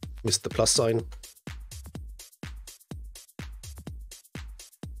 missed the plus sign.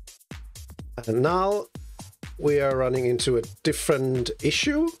 And now we are running into a different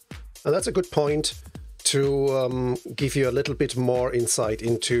issue, and that's a good point to give you a little bit more insight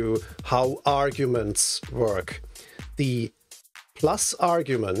into how arguments work. The plus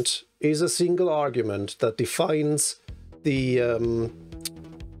argument is a single argument that defines the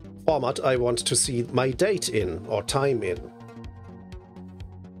format I want to see my date in or time in.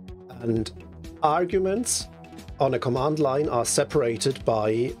 And arguments on a command line are separated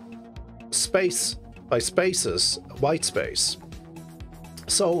by spaces, white space.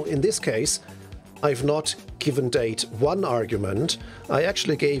 So in this case, I've not given date one argument, I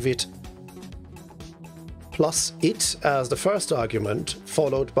actually gave it plus it as the first argument,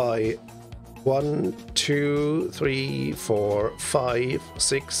 followed by 1, 2, 3, 4, 5,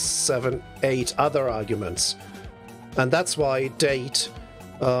 6, 7, 8 other arguments. And that's why date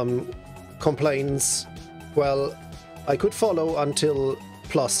complains, well, I could follow until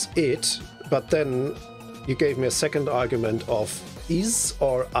plus it, but then you gave me a second argument of is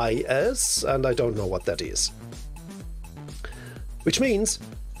or is, and I don't know what that is. Which means,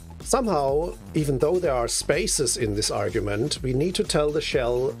 somehow, even though there are spaces in this argument, we need to tell the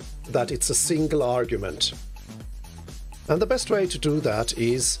shell that it's a single argument. And the best way to do that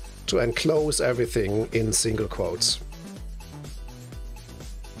is to enclose everything in single quotes.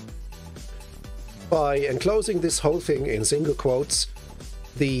 By enclosing this whole thing in single quotes,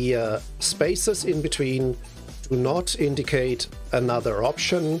 the spaces in between do not indicate another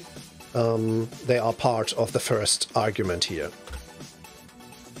option. They are part of the first argument here.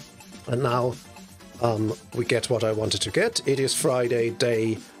 And now we get what I wanted to get. It is Friday,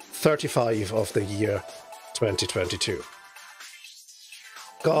 day 35 of the year 2022.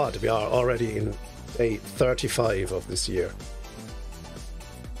 God, we are already in day 35 of this year.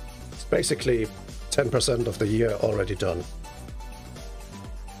 It's basically 10% of the year already done.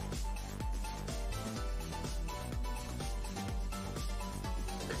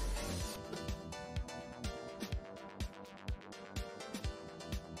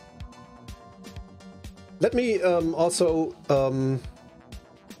 Let me also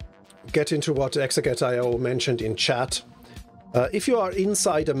get into what Exeget.io mentioned in chat. If you are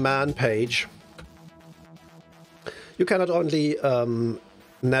inside a man page, you cannot only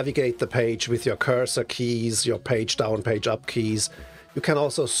navigate the page with your cursor keys, your page down, page up keys. You can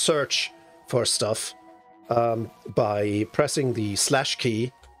also search for stuff by pressing the /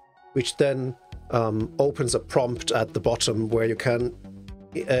 key, which then opens a prompt at the bottom where you can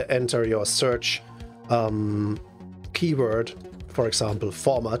enter your search keyword, for example,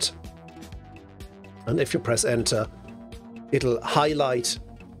 format. And if you press enter, it'll highlight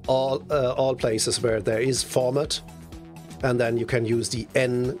all places where there is format, and then you can use the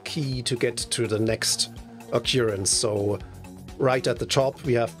N key to get to the next occurrence. So right at the top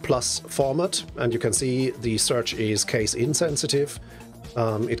we have plus format, and you can see the search is case insensitive.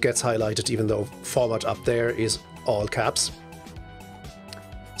 It gets highlighted even though format up there is all caps.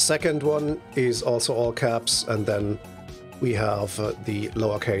 Second one is also all caps, and then we have the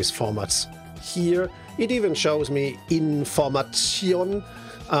lowercase formats here. It even shows me information,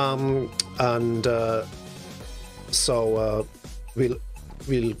 so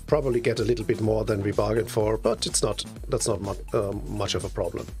we'll probably get a little bit more than we bargained for, but that's not much of a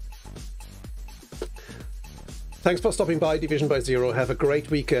problem. Thanks for stopping by Division by Zero. Have a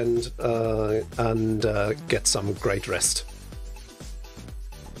great weekend and get some great rest.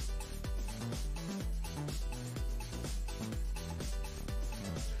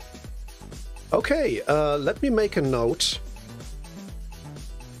 Okay, let me make a note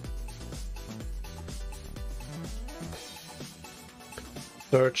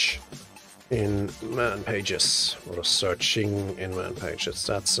search in man pages, or searching in man pages.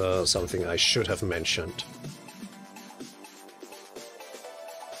 That's something I should have mentioned.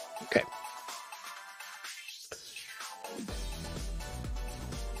 Okay.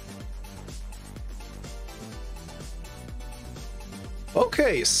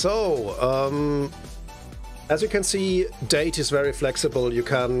 Okay, so as you can see, date is very flexible. You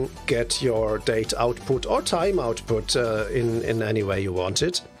can get your date output or time output in any way you want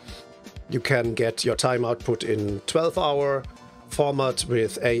it. You can get your time output in 12-hour format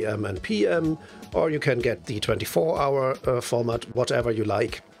with AM and PM, or you can get the 24-hour format, whatever you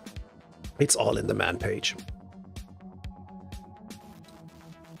like. It's all in the man page.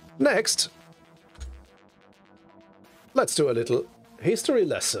 Next, let's do a little history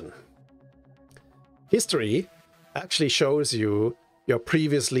lesson. History actually shows you your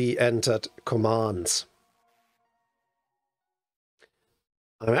previously entered commands.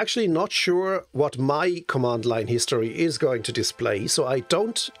 I'm actually not sure what my command line history is going to display, so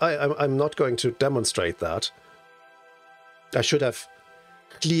I'm not going to demonstrate that. I should have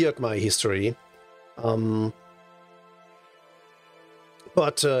cleared my history. But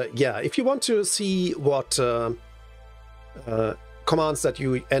yeah, if you want to see what commands that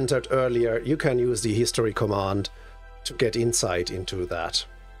you entered earlier, you can use the history command to get insight into that.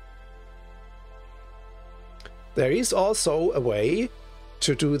 There is also a way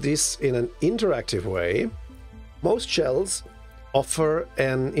to do this in an interactive way. Most shells offer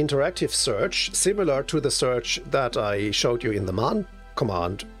an interactive search similar to the search that I showed you in the man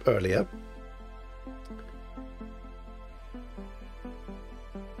command earlier.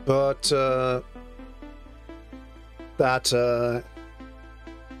 But that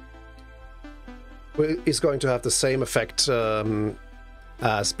is going to have the same effect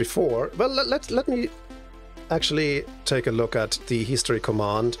as before. Well, let me actually take a look at the history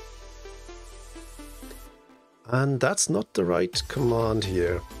command. And that's not the right command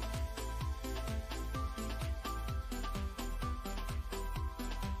here.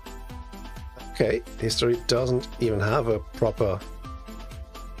 Okay, history doesn't even have a proper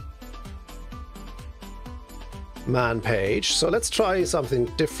man page. So let's try something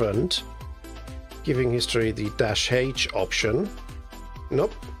different. Giving history the -H option.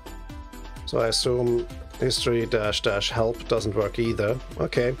 Nope. So I assume history --help doesn't work either.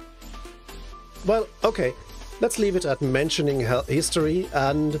 Okay. Well, okay. Let's leave it at mentioning history,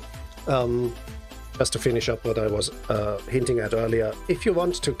 and just to finish up what I was hinting at earlier, if you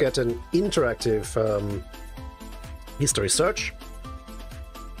want to get an interactive history search,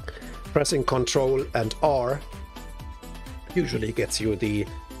 pressing Ctrl and R usually gets you the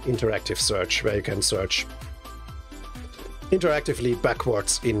interactive search, where you can search interactively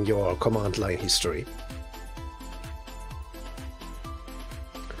backwards in your command line history.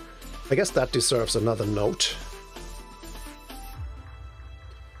 I guess that deserves another note.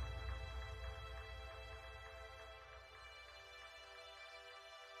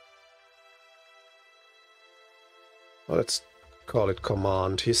 Well, let's call it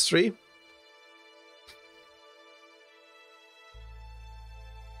command history.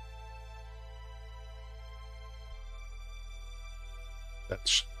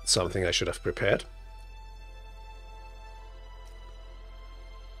 That's something I should have prepared.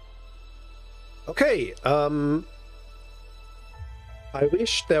 Okay, I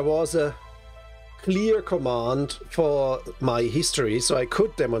wish there was a clear command for my history so I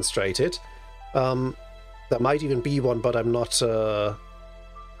could demonstrate it. There might even be one, but I'm not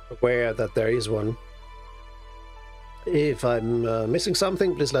aware that there is one. If I'm missing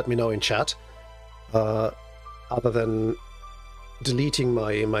something, please let me know in chat. Other than deleting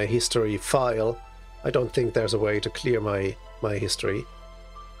my history file, I don't think there's a way to clear my history.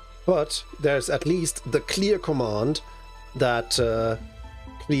 But there's at least the clear command that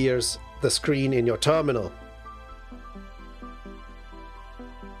clears the screen in your terminal.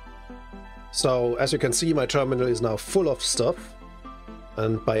 So as you can see, my terminal is now full of stuff,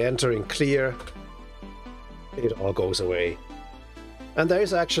 and by entering clear, it all goes away. And there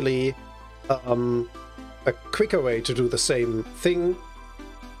is actually a quicker way to do the same thing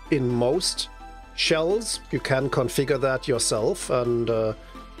in most shells. You can configure that yourself, and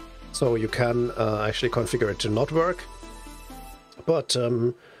so you can actually configure it to not work. But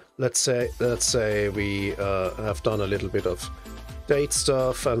let's say we have done a little bit of date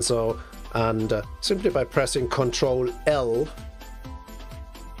stuff, and so simply by pressing Ctrl L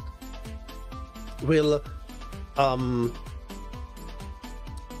will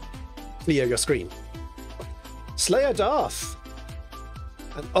clear your screen. Slayer Darth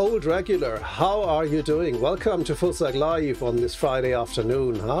An old regular, how are you doing? Welcome to Full Stack Live on this Friday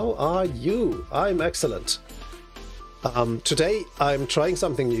afternoon. How are you? I'm excellent. Today I'm trying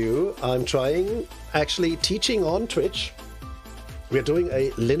something new. I'm trying actually teaching on Twitch. We're doing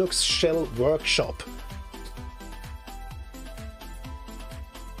a Linux shell workshop,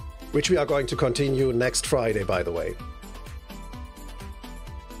 which we are going to continue next Friday, by the way.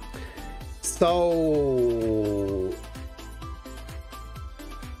 So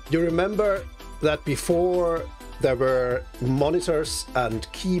you remember that before there were monitors and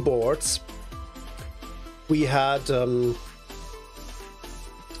keyboards, we had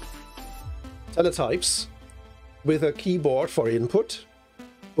teletypes with a keyboard for input,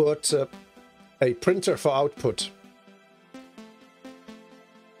 but a printer for output.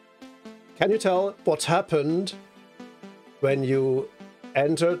 Can you tell what happened when you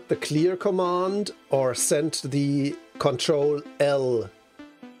entered the clear command or sent the Control L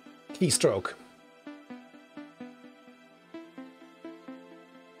keystroke?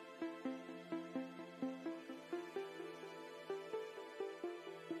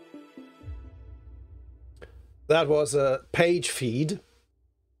 That was a page feed,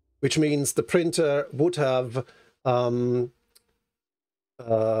 which means the printer would have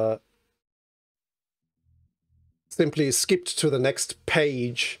simply skipped to the next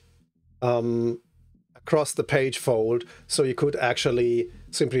page across the page fold, so you could actually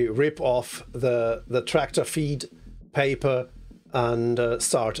simply rip off the tractor feed paper and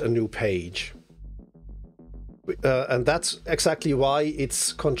start a new page. And that's exactly why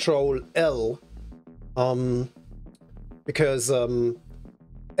it's Control L, because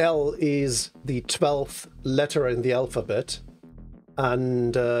L is the 12th letter in the alphabet,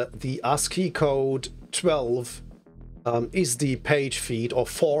 and the ASCII code 12 is the page feed or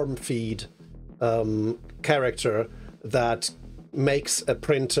form feed character that makes a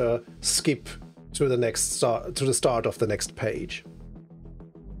printer skip to the start of the next page.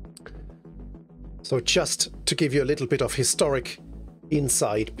 So just to give you a little bit of historic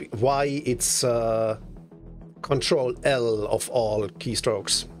insight why it's Control L of all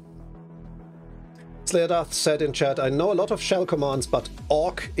keystrokes. Slayerdath said in chat, I know a lot of shell commands, but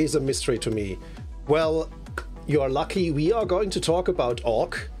awk is a mystery to me. Well, you are lucky. We are going to talk about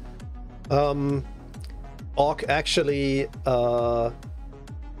awk. Awk actually got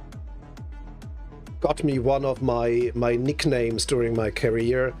me one of my nicknames during my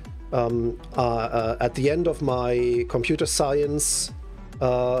career. At the end of my computer science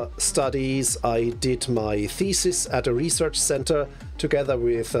studies, I did my thesis at a research center together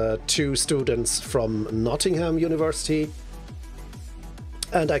with two students from Nottingham University,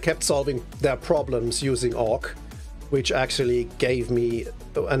 and I kept solving their problems using awk, which actually gave me,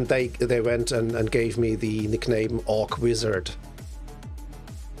 and they went and gave me the nickname Awk Wizard.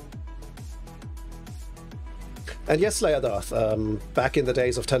 And yes, Slayerdath, back in the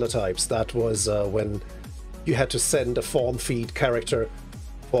days of teletypes, that was when you had to send a form feed character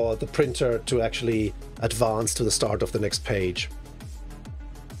for the printer to actually advance to the start of the next page.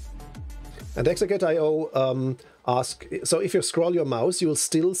 And Exegete.io ask, so if you scroll your mouse, you'll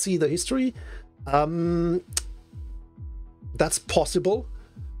still see the history? That's possible.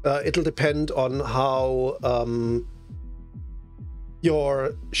 It'll depend on how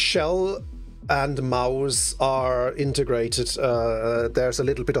your shell and mouse are integrated. There's a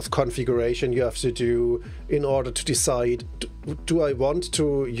little bit of configuration you have to do in order to decide, do I want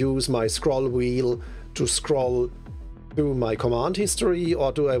to use my scroll wheel to scroll through my command history,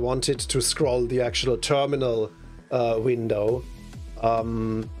 or do I want it to scroll the actual terminal window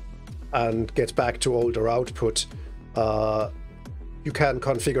and get back to older output? You can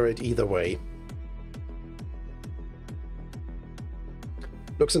configure it either way.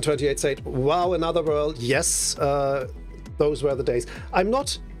 Luxon28 said, wow, another world. Yes, those were the days. I'm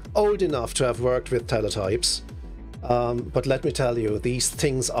not old enough to have worked with teletypes, but let me tell you, these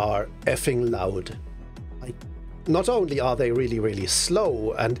things are effing loud. Not only are they really, really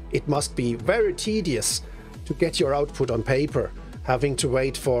slow, and it must be very tedious to get your output on paper, having to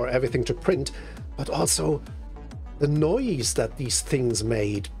wait for everything to print, but also the noise that these things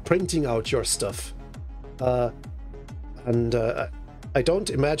made printing out your stuff. I don't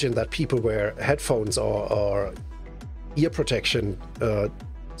imagine that people wear headphones or ear protection,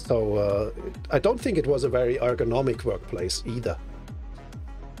 so I don't think it was a very ergonomic workplace either.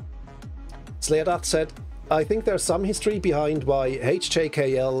 Slayerdath said, I think there's some history behind why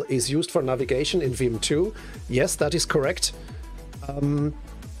HJKL is used for navigation in Vim 2. Yes, that is correct.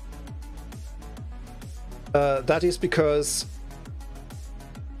 That is because,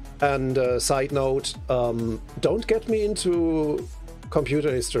 and side note, don't get me into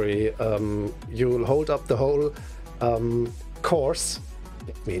computer history, you'll hold up the whole course.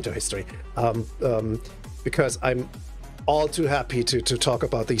 Get me into history, because I'm all too happy to talk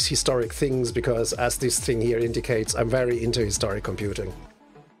about these historic things, because as this thing here indicates, I'm very into historic computing.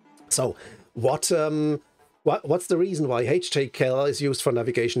 So what's the reason why HJKL is used for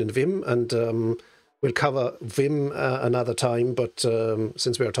navigation in Vim? And we'll cover Vim another time, but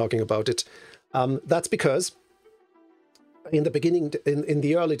since we are talking about it, that's because in the beginning, in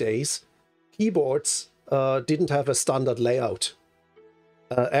the early days, keyboards didn't have a standard layout.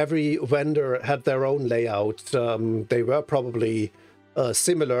 Every vendor had their own layout. They were probably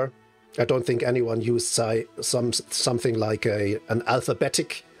similar. I don't think anyone used something like an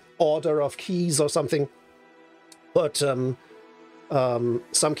alphabetic order of keys or something. But some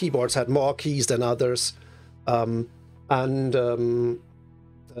keyboards had more keys than others. The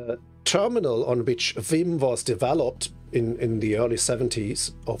terminal on which Vim was developed in the early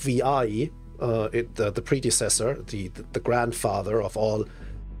 70s, or VI, the predecessor, the grandfather of all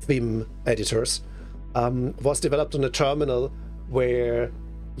Vim editors, was developed on a terminal where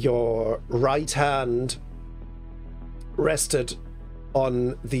your right hand rested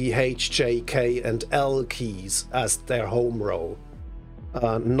on the H, J, K, and L keys as their home row,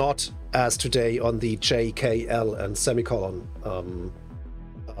 not as today on the J, K, L, and semicolon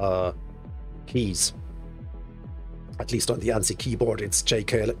keys. At least on the ANSI keyboard, it's J,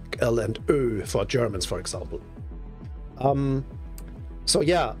 K, L, and Ö for Germans, for example. So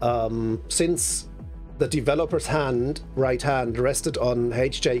yeah, since the developer's right hand rested on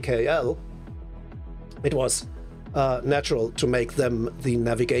H, J, K, L, it was natural to make them the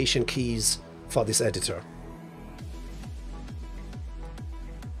navigation keys for this editor.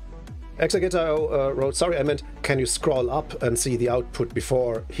 Exegeta wrote, sorry, I meant, can you scroll up and see the output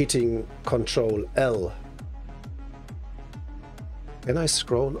before hitting Control L? Can I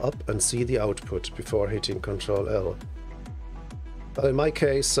scroll up and see the output before hitting Control L? Well, in my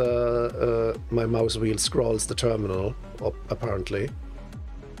case, my mouse wheel scrolls the terminal, apparently.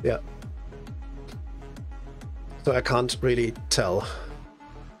 Yeah. So I can't really tell.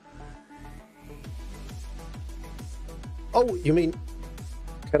 Oh, you mean,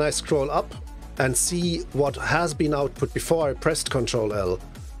 can I scroll up and see what has been output before I pressed Control L?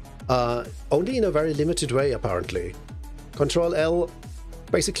 Only in a very limited way, apparently. Control L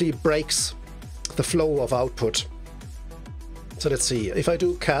basically breaks the flow of output. So let's see, if I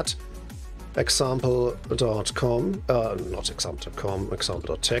do cat example.com, not example.com,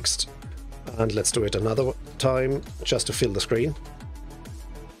 example.txt, and let's do it another time just to fill the screen.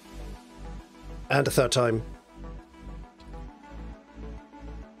 And a third time.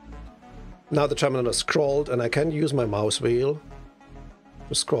 Now the terminal has scrolled and I can use my mouse wheel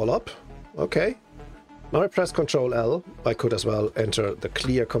to scroll up. Okay. Now I press Control L. I could as well enter the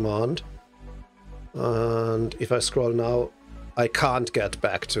clear command. And if I scroll now, I can't get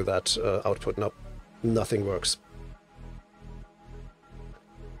back to that output. No, nothing works.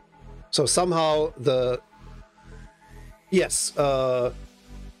 So somehow yes, I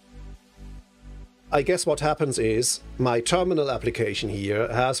guess what happens is my terminal application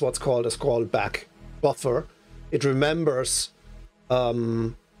here has what's called a scroll back buffer. It remembers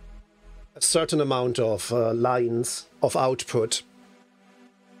a certain amount of lines of output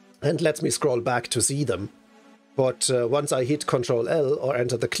and lets me scroll back to see them. But once I hit Control L or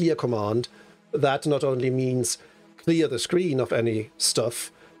enter the clear command, that not only means clear the screen of any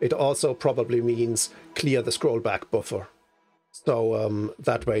stuff, it also probably means clear the scroll back buffer. So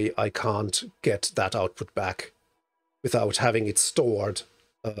that way I can't get that output back without having it stored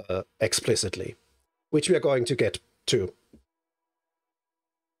explicitly, which we are going to get to.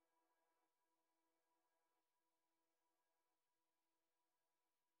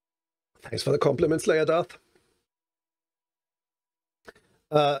 Thanks for the compliments, Leodarth.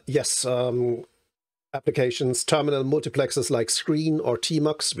 Yes, applications, terminal multiplexers like Screen or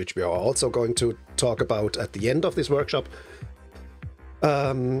Tmux, which we are also going to talk about at the end of this workshop,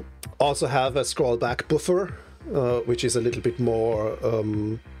 also have a scrollback buffer, which is a little bit more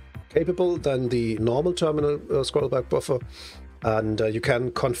capable than the normal terminal scrollback buffer. And you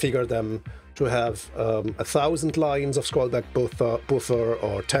can configure them to have 1,000 lines of scrollback buffer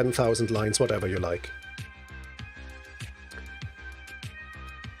or 10,000 lines, whatever you like.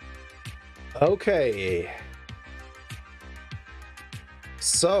 Okay,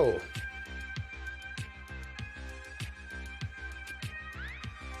 so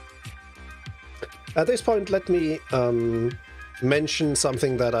at this point, let me mention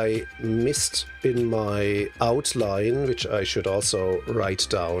something that I missed in my outline, which I should also write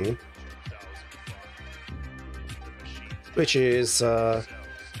down. which is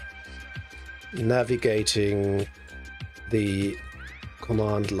navigating the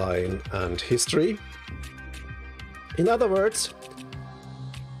command line and history. In other words,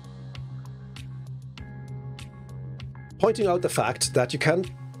 pointing out the fact that you can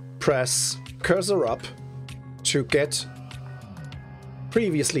press cursor up to get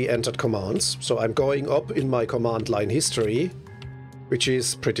previously entered commands. So I'm going up in my command line history, which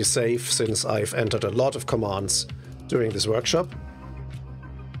is pretty safe since I've entered a lot of commands during this workshop.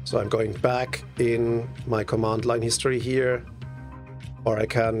 So I'm going back in my command line history here, or I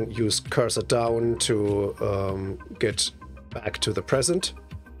can use cursor down to get back to the present.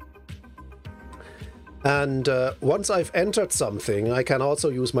 And once I've entered something, I can also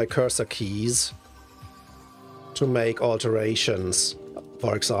use my cursor keys to make alterations.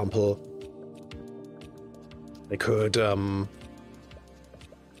 For example, I could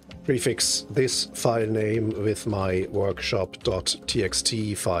prefix this file name with my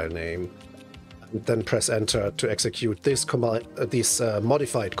workshop.txt file name, and then press enter to execute this command, this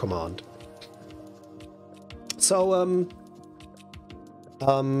modified command. So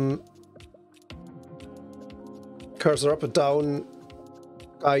cursor up and down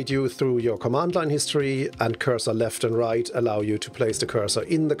guide you through your command line history, and cursor left and right allow you to place the cursor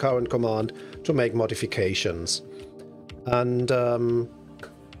in the current command to make modifications. And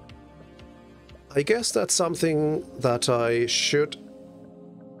I guess that's something that I should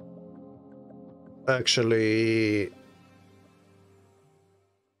actually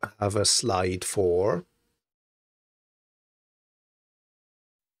have a slide for.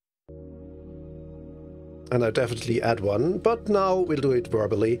 And I'll definitely add one, but now we'll do it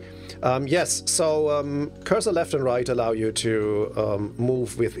verbally. Yes, so cursor left and right allow you to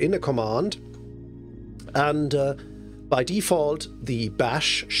move within a command. And by default, the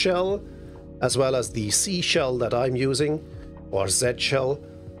bash shell, as well as the C shell that I'm using, or Z shell,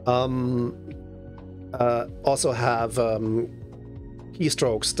 also have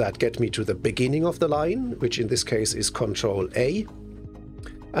keystrokes that get me to the beginning of the line, which in this case is Control A,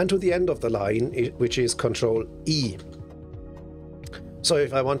 and to the end of the line, which is Control E. So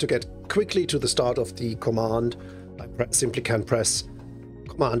if I want to get quickly to the start of the command, I simply can press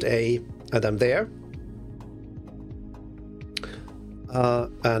Command A, and I'm there.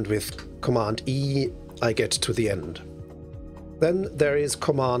 And with Command E, I get to the end. Then there is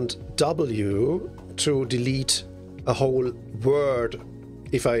Command W to delete a whole word.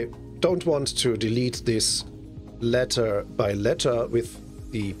 If I don't want to delete this letter by letter with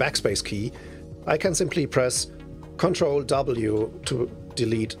the backspace key, I can simply press Control W to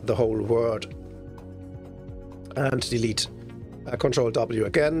delete the whole word. And delete Control W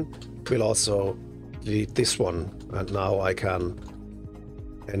again will also delete this one. And now I can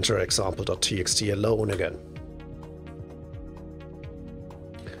enter example.txt alone again.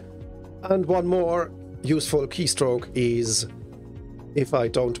 And one more useful keystroke is if I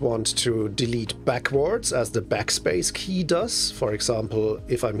don't want to delete backwards, as the backspace key does. For example,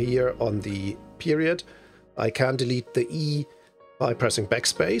 if I'm here on the period, I can delete the E by pressing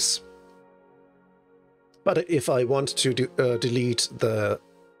backspace. But if I want to delete the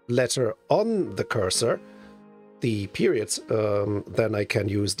letter on the cursor, the periods, then I can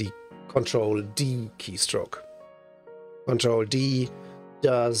use the Control D keystroke. Control D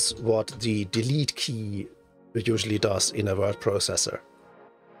does what the delete key usually does in a word processor.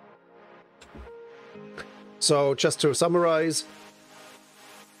 So just to summarize,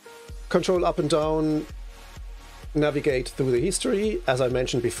 Control up and down, navigate through the history. As I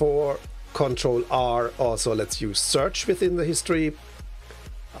mentioned before, Control R also lets you search within the history.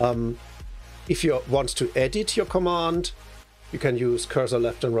 If you want to edit your command, you can use cursor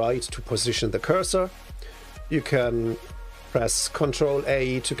left and right to position the cursor. You can press Control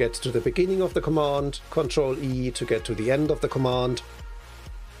A to get to the beginning of the command, Control E to get to the end of the command,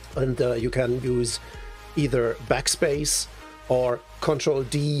 and you can use either backspace or Control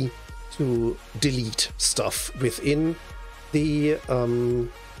D to delete stuff within the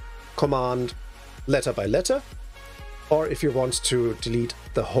command letter by letter, or if you want to delete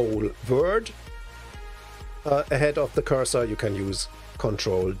the whole word ahead of the cursor, you can use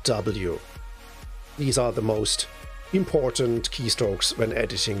Control W. These are the most important keystrokes when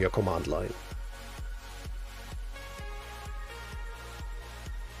editing your command line.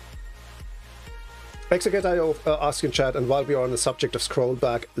 Execute.io ask in chat, and while we are on the subject of scroll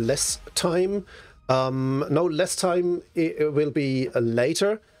back, less time. No, less time it will be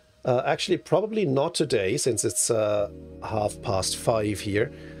later. Actually, probably not today, since it's 5:30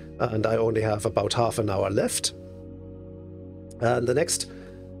 here, and I only have about half an hour left. And the next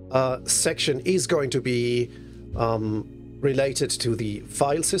section is going to be related to the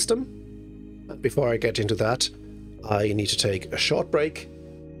file system. Before I get into that, I need to take a short break,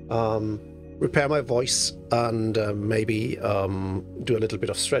 repair my voice, and maybe do a little bit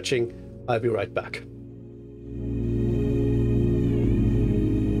of stretching. I'll be right back.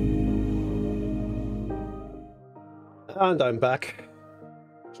 And I'm back.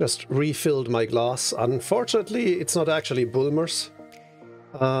 Just refilled my glass. Unfortunately, it's not actually Bulmers.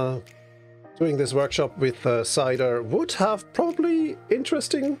 Doing this workshop with cider would have probably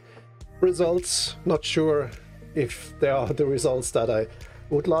interesting results. Not sure if they are the results that I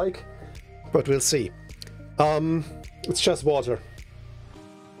would like, but we'll see. It's just water.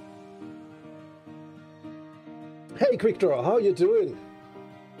 Hey Quick Draw, how you doing?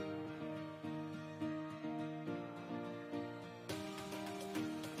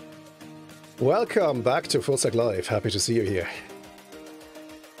 Welcome back to Full Stack Live. Happy to see you here.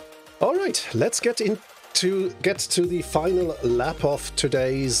 All right, let's get to the final lap of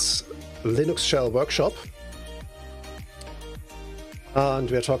today's Linux Shell workshop. And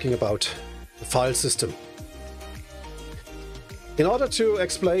we're talking about the file system. In order to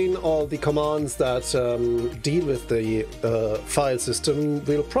explain all the commands that deal with the file system,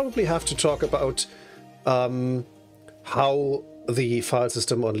 we'll probably have to talk about how the file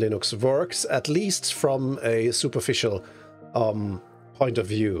system on Linux works, at least from a superficial point of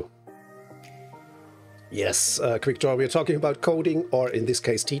view. Yes, Quick Draw, we're talking about coding, or in this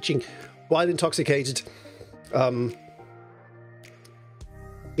case teaching, while intoxicated.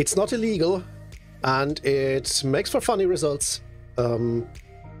 It's not illegal, and it makes for funny results,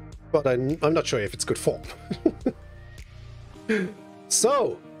 but I'm not sure if it's good form.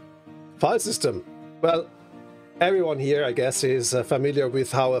 So, file system. Well, everyone here, I guess, is familiar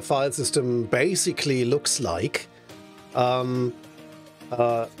with how a file system basically looks like.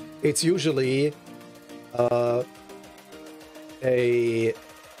 It's usually a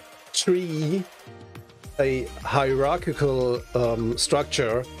tree, a hierarchical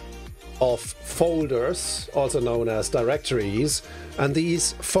structure of folders, also known as directories, and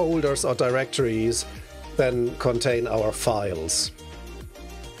these folders or directories then contain our files.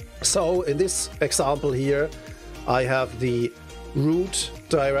 So in this example here, I have the root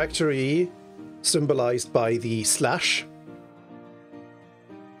directory symbolized by the /,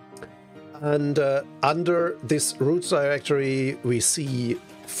 and under this root directory we see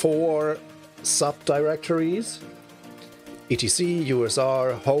 4 subdirectories: etc,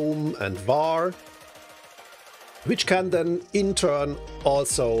 usr, home, and var, which can then in turn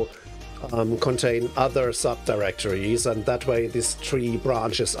also contain other subdirectories, and that way this tree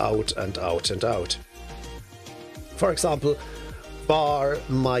branches out and out and out. For example, var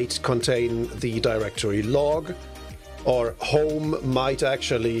might contain the directory log, or home might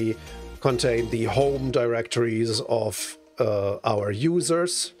actually contain the home directories of our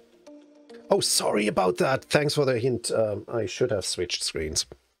users. Oh, sorry about that. Thanks for the hint. I should have switched screens.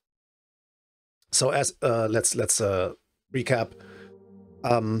 So as let's recap.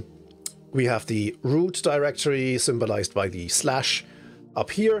 We have the root directory symbolized by the / up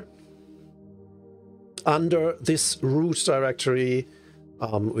here. Under this root directory,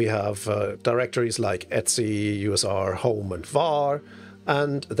 we have directories like etc, usr, home, and var,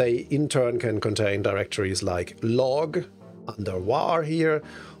 and they in turn can contain directories like log under var here,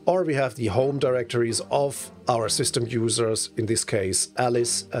 or we have the home directories of our system users, in this case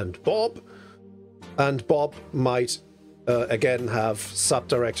Alice and Bob, and Bob might again have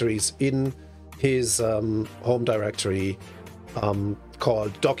subdirectories in his home directory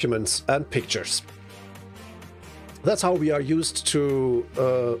called documents and pictures. That's how we are used to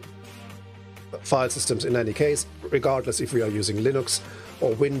file systems in any case, regardless if we are using Linux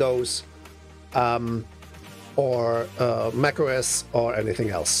or Windows or macOS or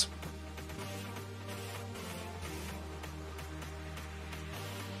anything else.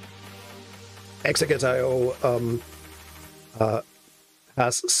 Execute.io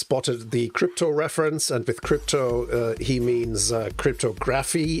has spotted the crypto reference, and with crypto he means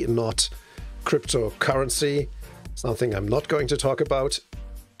cryptography, not cryptocurrency. Something I'm not going to talk about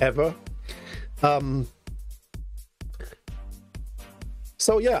ever.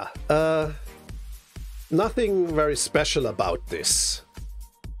 So yeah, nothing very special about this.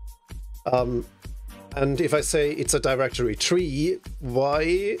 And if I say it's a directory tree,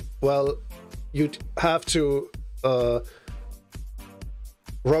 why? Well, you'd have to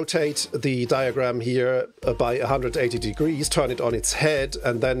rotate the diagram here by 180 degrees, turn it on its head,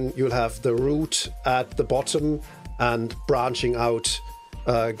 and then you'll have the root at the bottom and branching out,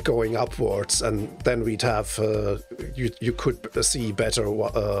 going upwards, and then we'd have you could see better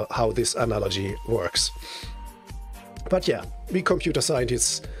how this analogy works. But yeah, we computer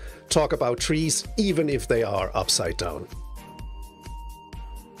scientists talk about trees even if they are upside down.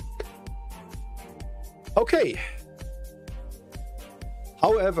 Okay.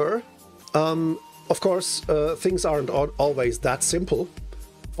 However, of course, things aren't always that simple.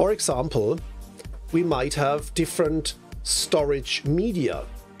 For example, we might have different storage media.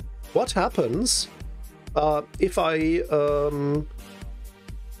 What happens if I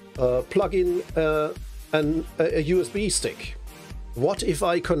plug in a USB stick? What if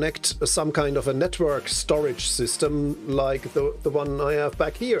I connect some kind of a network storage system like the one I have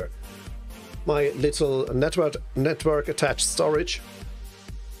back here? My little network attached storage.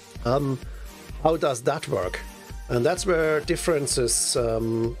 How does that work? And that's where differences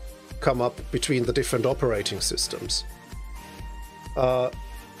come up between the different operating systems. DOS,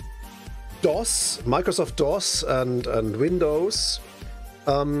 Microsoft DOS and Windows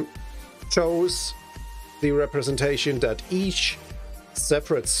chose the representation that each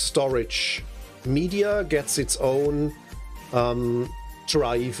separate storage media gets its own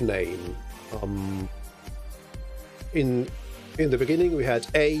drive name. In the beginning we had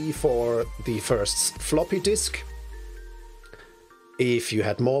A for the first floppy disk. If you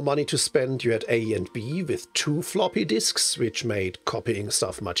had more money to spend, you had A and B with 2 floppy disks, which made copying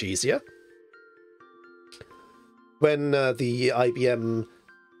stuff much easier. When the IBM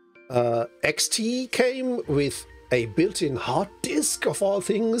XT came with a built-in hard disk of all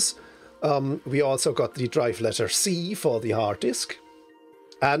things, we also got the drive letter C for the hard disk.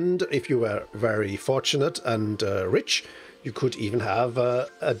 And if you were very fortunate and rich, you could even have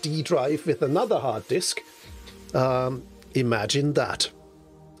a D drive with another hard disk. Imagine that.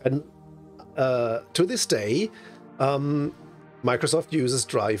 And to this day, Microsoft uses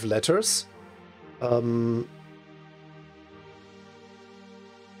drive letters.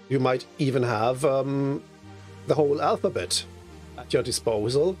 You might even have the whole alphabet at your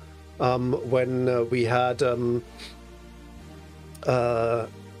disposal. When we had,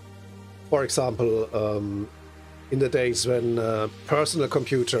 for example, in the days when personal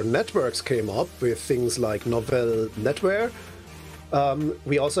computer networks came up with things like Novell NetWare,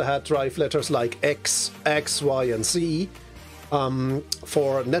 we also had drive letters like X, Y, and Z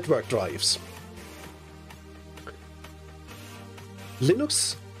for network drives.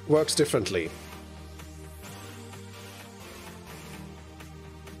 Linux works differently.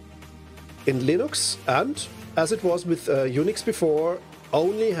 In Linux, and as it was with Unix before,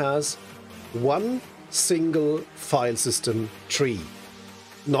 only has one single file system tree,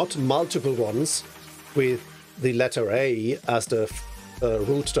 not multiple ones with the letter A as the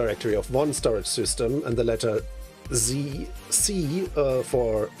root directory of one storage system and the letter C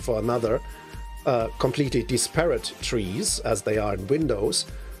for another, completely disparate trees as they are in Windows.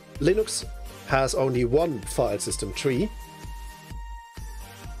 Linux has only one file system tree.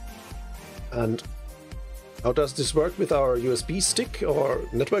 And how does this work with our USB stick or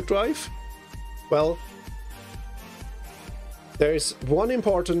network drive? Well, there is one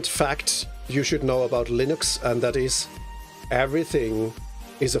important fact you should know about Linux, and that is everything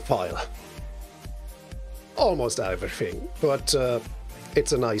is a file. Almost everything, but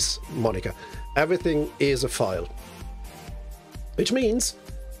it's a nice moniker. Everything is a file. Which means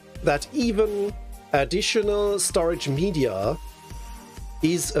that even additional storage media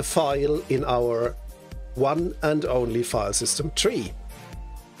is a file in our one and only file system tree.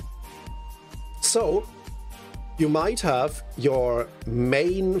 So you might have your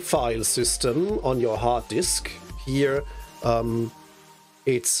main file system on your hard disk. Here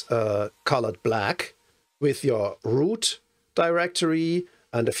it's colored black with your root directory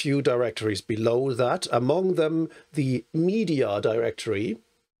and a few directories below that, among them the media directory.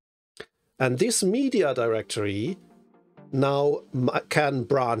 And this media directory now can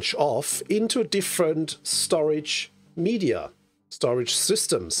branch off into different storage media, storage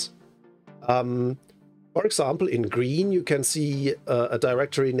systems. For example, in green you can see a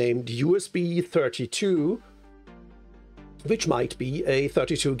directory named USB32, which might be a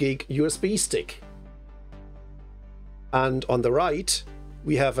 32 gig USB stick. And on the right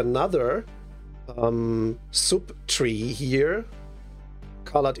we have another subtree here,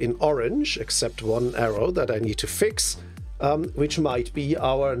 colored in orange, except one arrow that I need to fix, which might be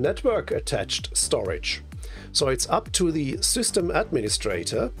our network attached storage. So it's up to the system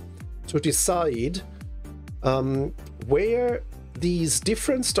administrator to decide where these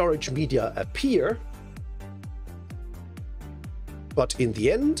different storage media appear, but in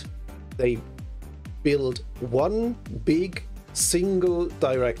the end they build one big single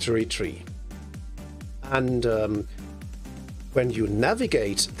directory tree. And when you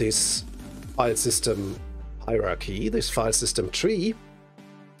navigate this file system hierarchy, this file system tree,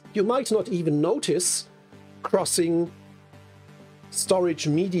 you might not even notice crossing storage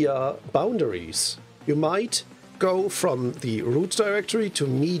media boundaries. You might go from the root directory to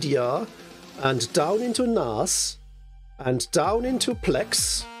media and down into NAS and down into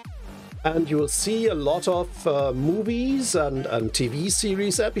Plex, and you'll see a lot of movies and TV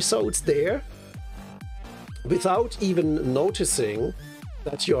series episodes there without even noticing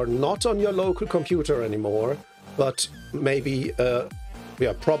that you're not on your local computer anymore, but maybe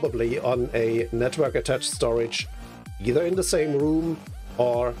probably on a network attached storage, either in the same room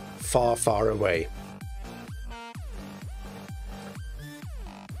or far, far away.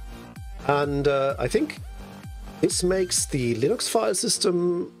 And I think this makes the Linux file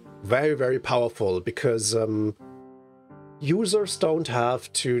system very, very powerful, because users don't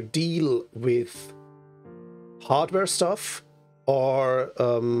have to deal with hardware stuff or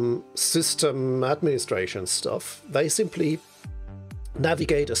system administration stuff. They simply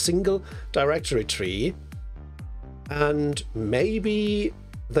navigate a single directory tree, and maybe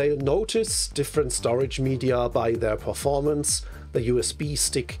they'll notice different storage media by their performance. The USB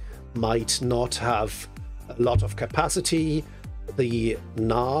stick might not have a lot of capacity. The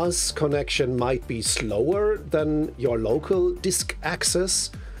NAS connection might be slower than your local disk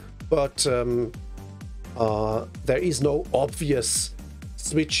access, but there is no obvious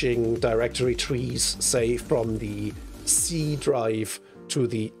switching directory trees, say from the C drive to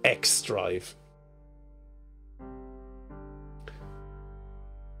the X drive.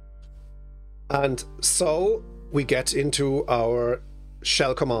 And so we get into our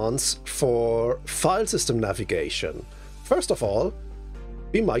shell commands for file system navigation. First of all,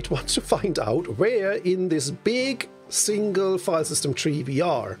 we might want to find out where in this big single file system tree we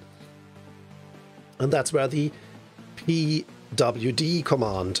are. And that's where the pwd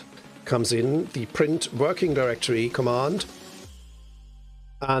command comes in, the print working directory command.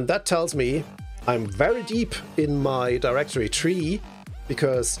 And that tells me I'm very deep in my directory tree,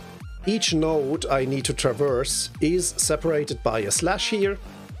 because each node I need to traverse is separated by a slash here,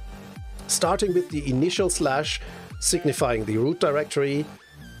 starting with the initial slash signifying the root directory.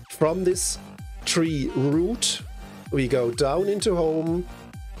 From this tree root, we go down into home,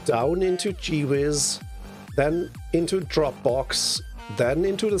 down into GWiz, then into Dropbox, then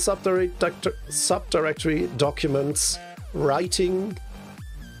into the subdirectory documents, writing,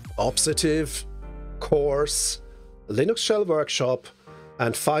 Obsitive, course, Linux Shell Workshop,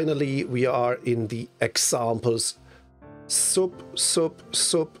 and finally we are in the examples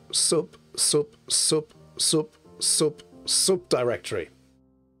subdirectory.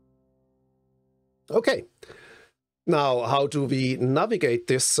 Okay, now how do we navigate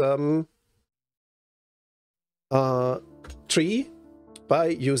this tree? By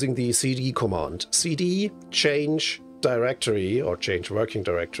using the cd command. Cd change directory, or change working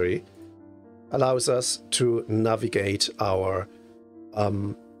directory, allows us to navigate our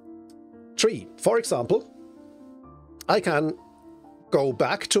tree. For example, I can go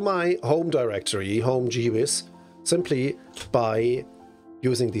back to my home directory, home GWiz, simply by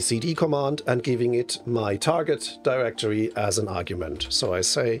using the cd command and giving it my target directory as an argument. So I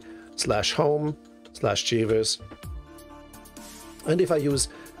say /home/GWiz, and if I use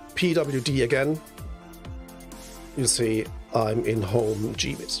pwd again, you see I'm in home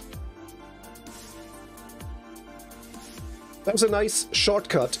GWiz. That's a nice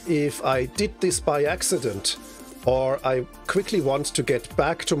shortcut if I did this by accident, or I quickly want to get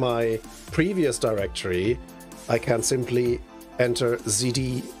back to my previous directory. I can simply enter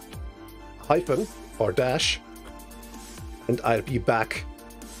ZD hyphen or dash, and I'll be back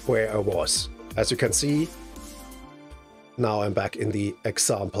where I was. As you can see, now I'm back in the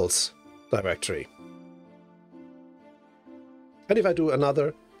examples directory. And if I do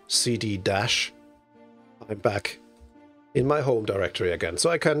another CD dash, I'm back in my home directory again. So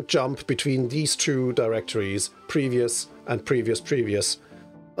I can jump between these two directories, previous and previous,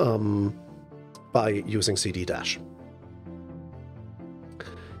 by using CD dash.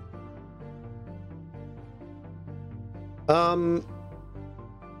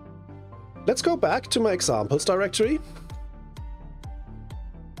 Let's go back to my examples directory.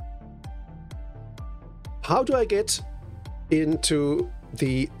 How do I get into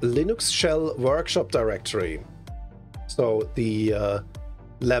the Linux Shell Workshop directory? So the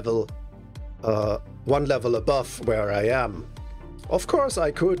one level above where I am. Of course,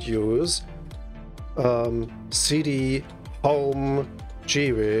 I could use cd home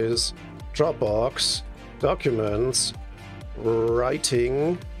GWiz Dropbox documents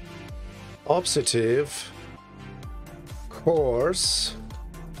writing Obsitive course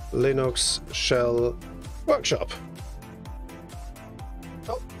Linux Shell workshop.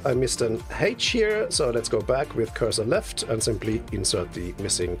 Oh, I missed an H here, so let's go back with cursor left and simply insert the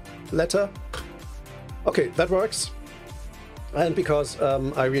missing letter. Okay, that works. And because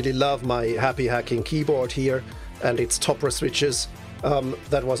I really love my Happy Hacking keyboard here and its topper switches,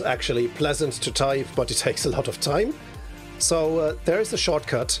 that was actually pleasant to type, but it takes a lot of time. So there is a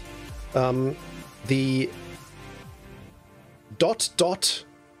shortcut. The ...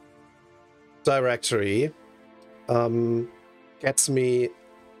 directory gets me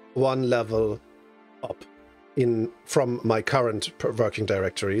one level up from my current working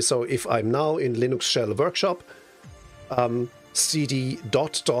directory. So if I'm now in Linux Shell Workshop, cd ...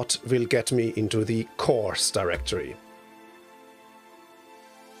 will get me into the course directory.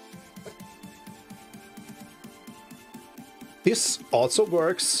 This also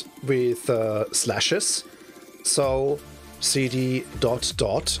works with slashes. So cd ...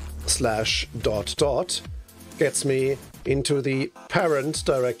 / ... gets me into the parent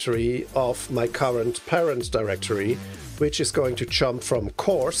directory of my current parent directory, which is going to jump from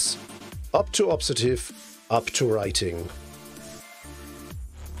course up to optative up to writing.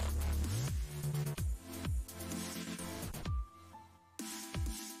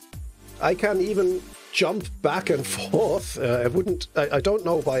 I can even jump back and forth. I don't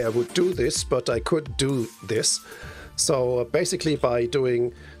know why I would do this, but I could do this. So basically by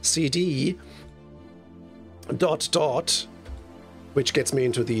doing cd ... which gets me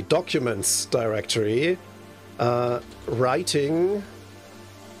into the documents directory, writing,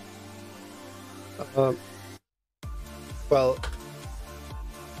 well,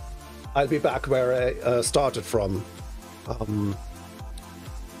 I'll be back where I started from.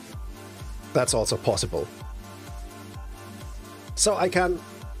 That's also possible. So I can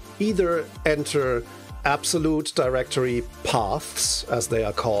either enter absolute directory paths, as they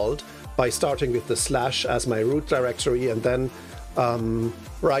are called, by starting with the / as my root directory and then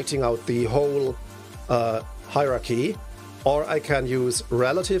writing out the whole hierarchy, or I can use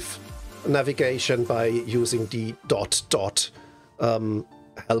relative navigation by using the ...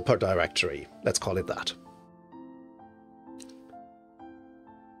 helper directory. Let's call it that.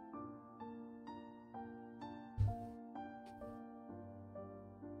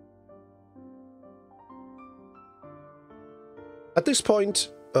 At this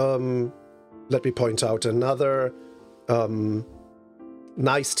point, let me point out another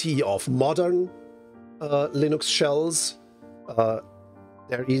nicety of modern Linux shells.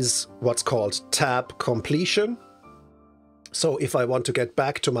 There is what's called tab completion. So if I want to get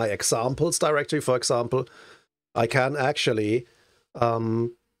back to my examples directory, for example, I can actually,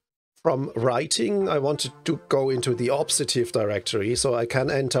 from writing, I wanted to go into the optative directory, so I can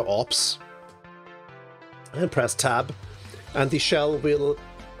enter ops and press tab, and the shell will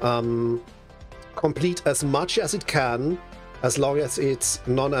complete as much as it can, as long as it's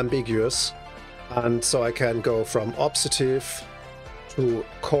non-ambiguous. And so I can go from optative to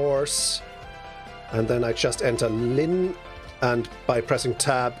course, and then I just enter lin, and by pressing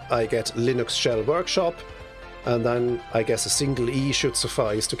tab I get Linux Shell Workshop, and then I guess a single E should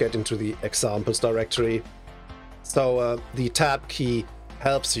suffice to get into the examples directory. So the tab key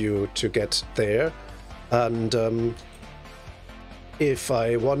helps you to get there, and if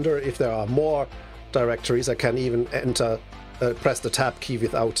I wonder if there are more directories, I can even enter, press the tab key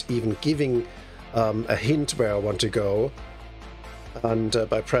without even giving a hint where I want to go. And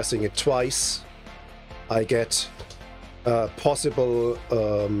by pressing it twice, I get possible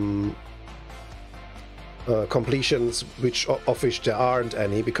completions, of which there aren't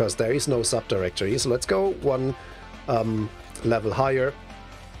any, because there is no subdirectory. So let's go one level higher.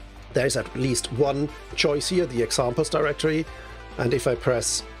 There is at least one choice here, the examples directory. And if I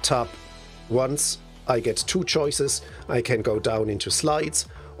press tab once, I get two choices. I can go down into slides,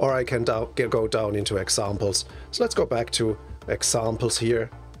 or I can go down into examples. So let's go back to examples here.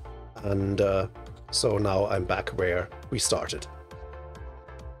 And so now I'm back where we started.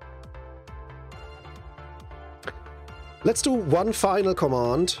 Let's do one final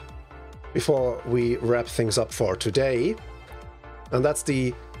command before we wrap things up for today. And that's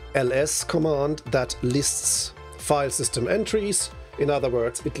the ls command that lists file system entries. In other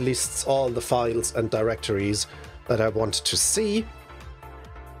words, it lists all the files and directories that I want to see.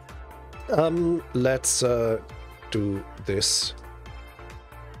 Let's do this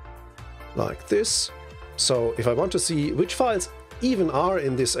like this. So if I want to see which files even are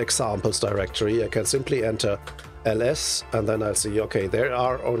in this examples directory, I can simply enter ls, and then I'll see, okay, there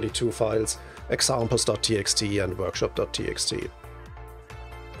are only two files, examples.txt and workshop.txt.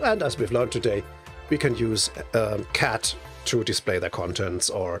 And as we've learned today, we can use cat to display their contents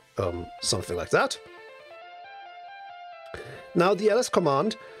or something like that. Now the ls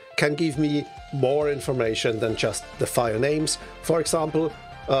command can give me more information than just the file names. For example,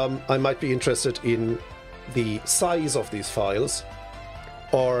 I might be interested in the size of these files,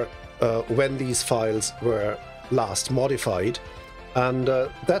 or when these files were last modified, and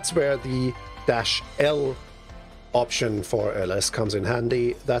that's where the -L option for ls comes in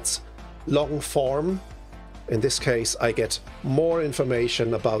handy. That's long form. In this case, I get more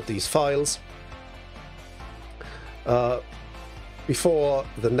information about these files. Before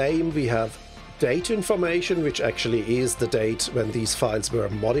the name, we have date information, which actually is the date when these files were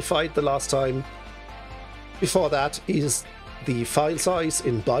modified the last time. Before that is the file size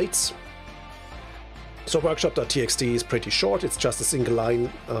in bytes. So workshop.txt is pretty short, it's just a single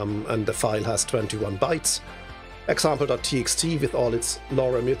line, and the file has 21 bytes. Example.txt, with all its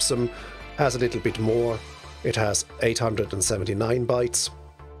lorem ipsum, has a little bit more. It has 879 bytes.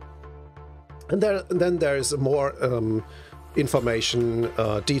 And then there's more information,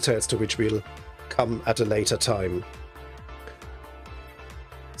 details to which we'll come at a later time.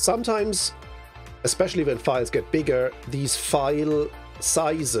 Sometimes, especially when files get bigger, these file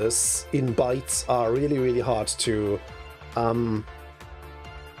sizes in bytes are really hard to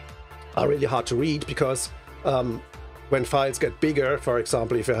read, because when files get bigger, for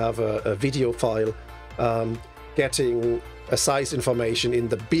example, if you have a video file, getting a size information in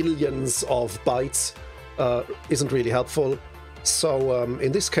the billions of bytes isn't really helpful. So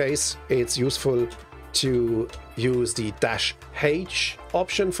in this case, it's useful to use the -H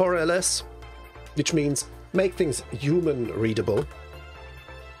option for ls, which means make things human readable,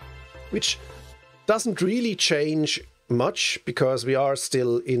 which doesn't really change much because we are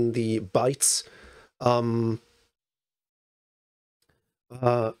still in the bytes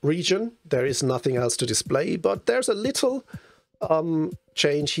region. There is nothing else to display, but there's a little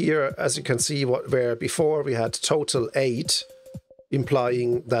change here, as you can see, where before we had total 8,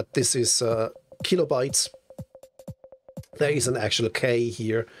 implying that this is kilobytes. There is an actual K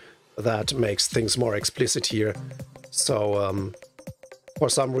here that makes things more explicit here. So for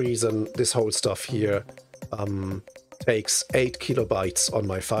some reason, this whole stuff here takes 8 kilobytes on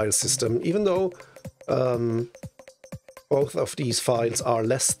my file system, even though both of these files are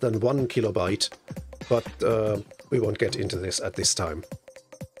less than 1 kilobyte, but we won't get into this at this time.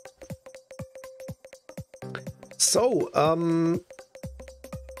 So,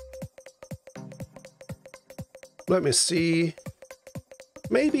 let me see.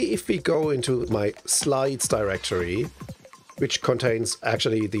 Maybe if we go into my slides directory, which contains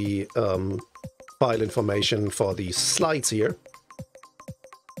actually the file information for these slides here,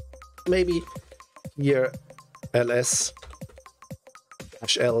 maybe here ls-l-h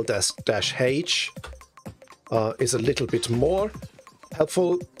is a little bit more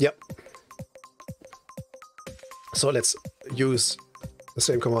helpful. Yep. So let's use the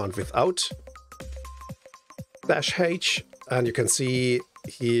same command without -h, and you can see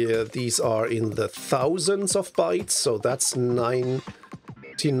here these are in the thousands of bytes, so that's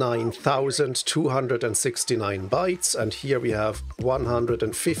 99,269 bytes, and here we have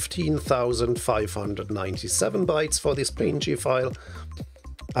 115,597 bytes for this PNG file,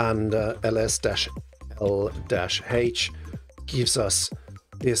 and ls-l-h gives us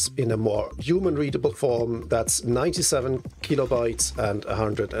this in a more human readable form. That's 97 kilobytes and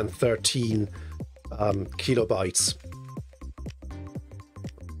 113 kilobytes.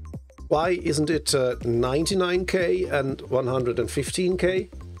 Why isn't it 99K and 115K?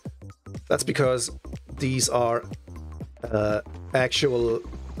 That's because these are actual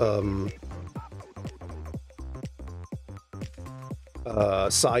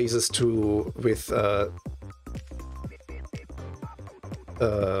sizes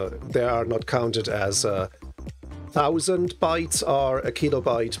they are not counted as 1,000 bytes are a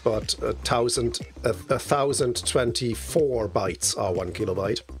kilobyte, but 1,024 bytes are 1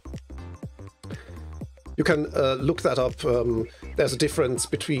 kilobyte. You can look that up. There's a difference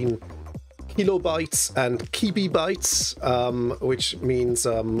between kilobytes and kibibytes, which means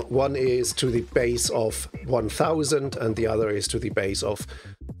one is to the base of 1,000 and the other is to the base of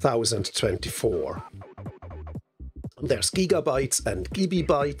 1,024. There's gigabytes and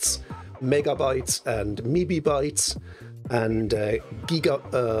gibibytes, megabytes and mebibytes, and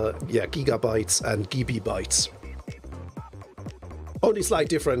gigabytes and gibibytes. Only slight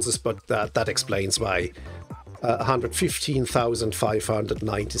differences, but that explains why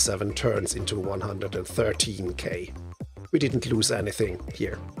 115,597 turns into 113K. We didn't lose anything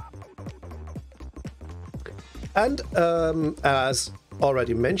here. And as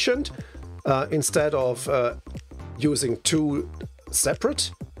already mentioned, instead of using two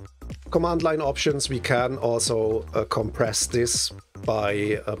separate command line options, we can also compress this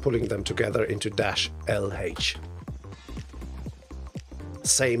by pulling them together into -LH.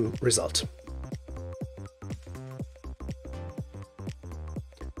 Same result.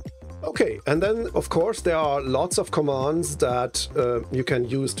 Okay, and then of course there are lots of commands that you can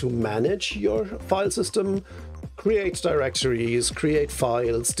use to manage your file system, create directories, create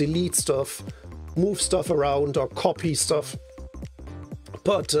files, delete stuff, move stuff around or copy stuff.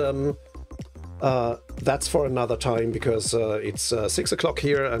 But that's for another time, because it's 6 o'clock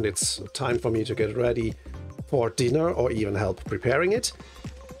here and it's time for me to get ready for dinner or even help preparing it.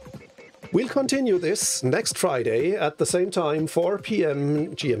 We'll continue this next Friday at the same time, 4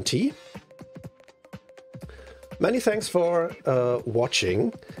 p.m. GMT. Many thanks for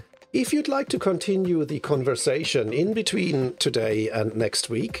watching. If you'd like to continue the conversation in between today and next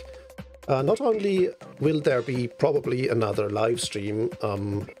week, not only will there be probably another live stream,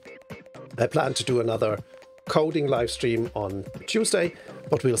 I plan to do another coding live stream on Tuesday,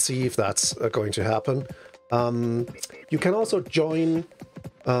 but we'll see if that's going to happen. You can also join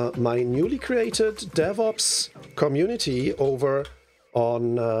my newly created DevOps community over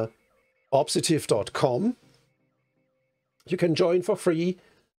on opsitive.com. You can join for free,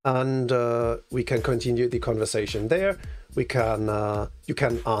 and we can continue the conversation there. You can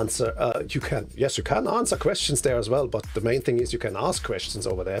answer questions there as well, but the main thing is you can ask questions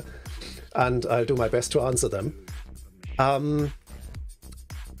over there, and I'll do my best to answer them.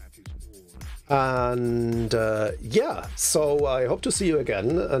 Yeah, so I hope to see you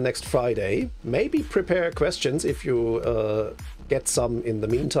again next Friday. Maybe prepare questions if you get some in the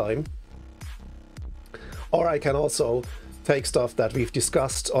meantime. Or I can also take stuff that we've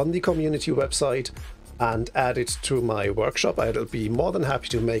discussed on the community website and add it to my workshop. I'll be more than happy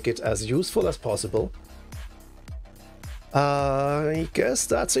to make it as useful as possible. I guess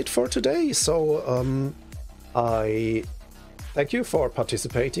that's it for today. So I thank you for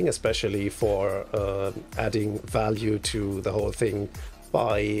participating, especially for adding value to the whole thing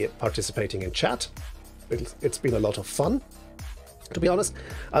by participating in chat. It's been a lot of fun. To be honest,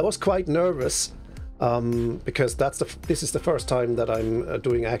 I was quite nervous because this is the first time that I'm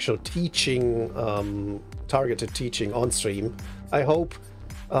doing actual teaching, targeted teaching on stream. I hope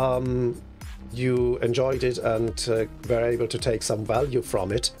you enjoyed it and were able to take some value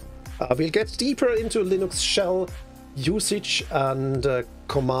from it. We'll get deeper into Linux shell usage and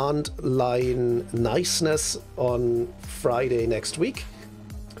command line niceness on Friday next week,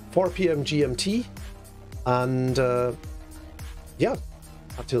 4 p.m. GMT. And yeah,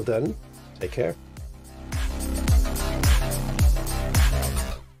 until then, take care.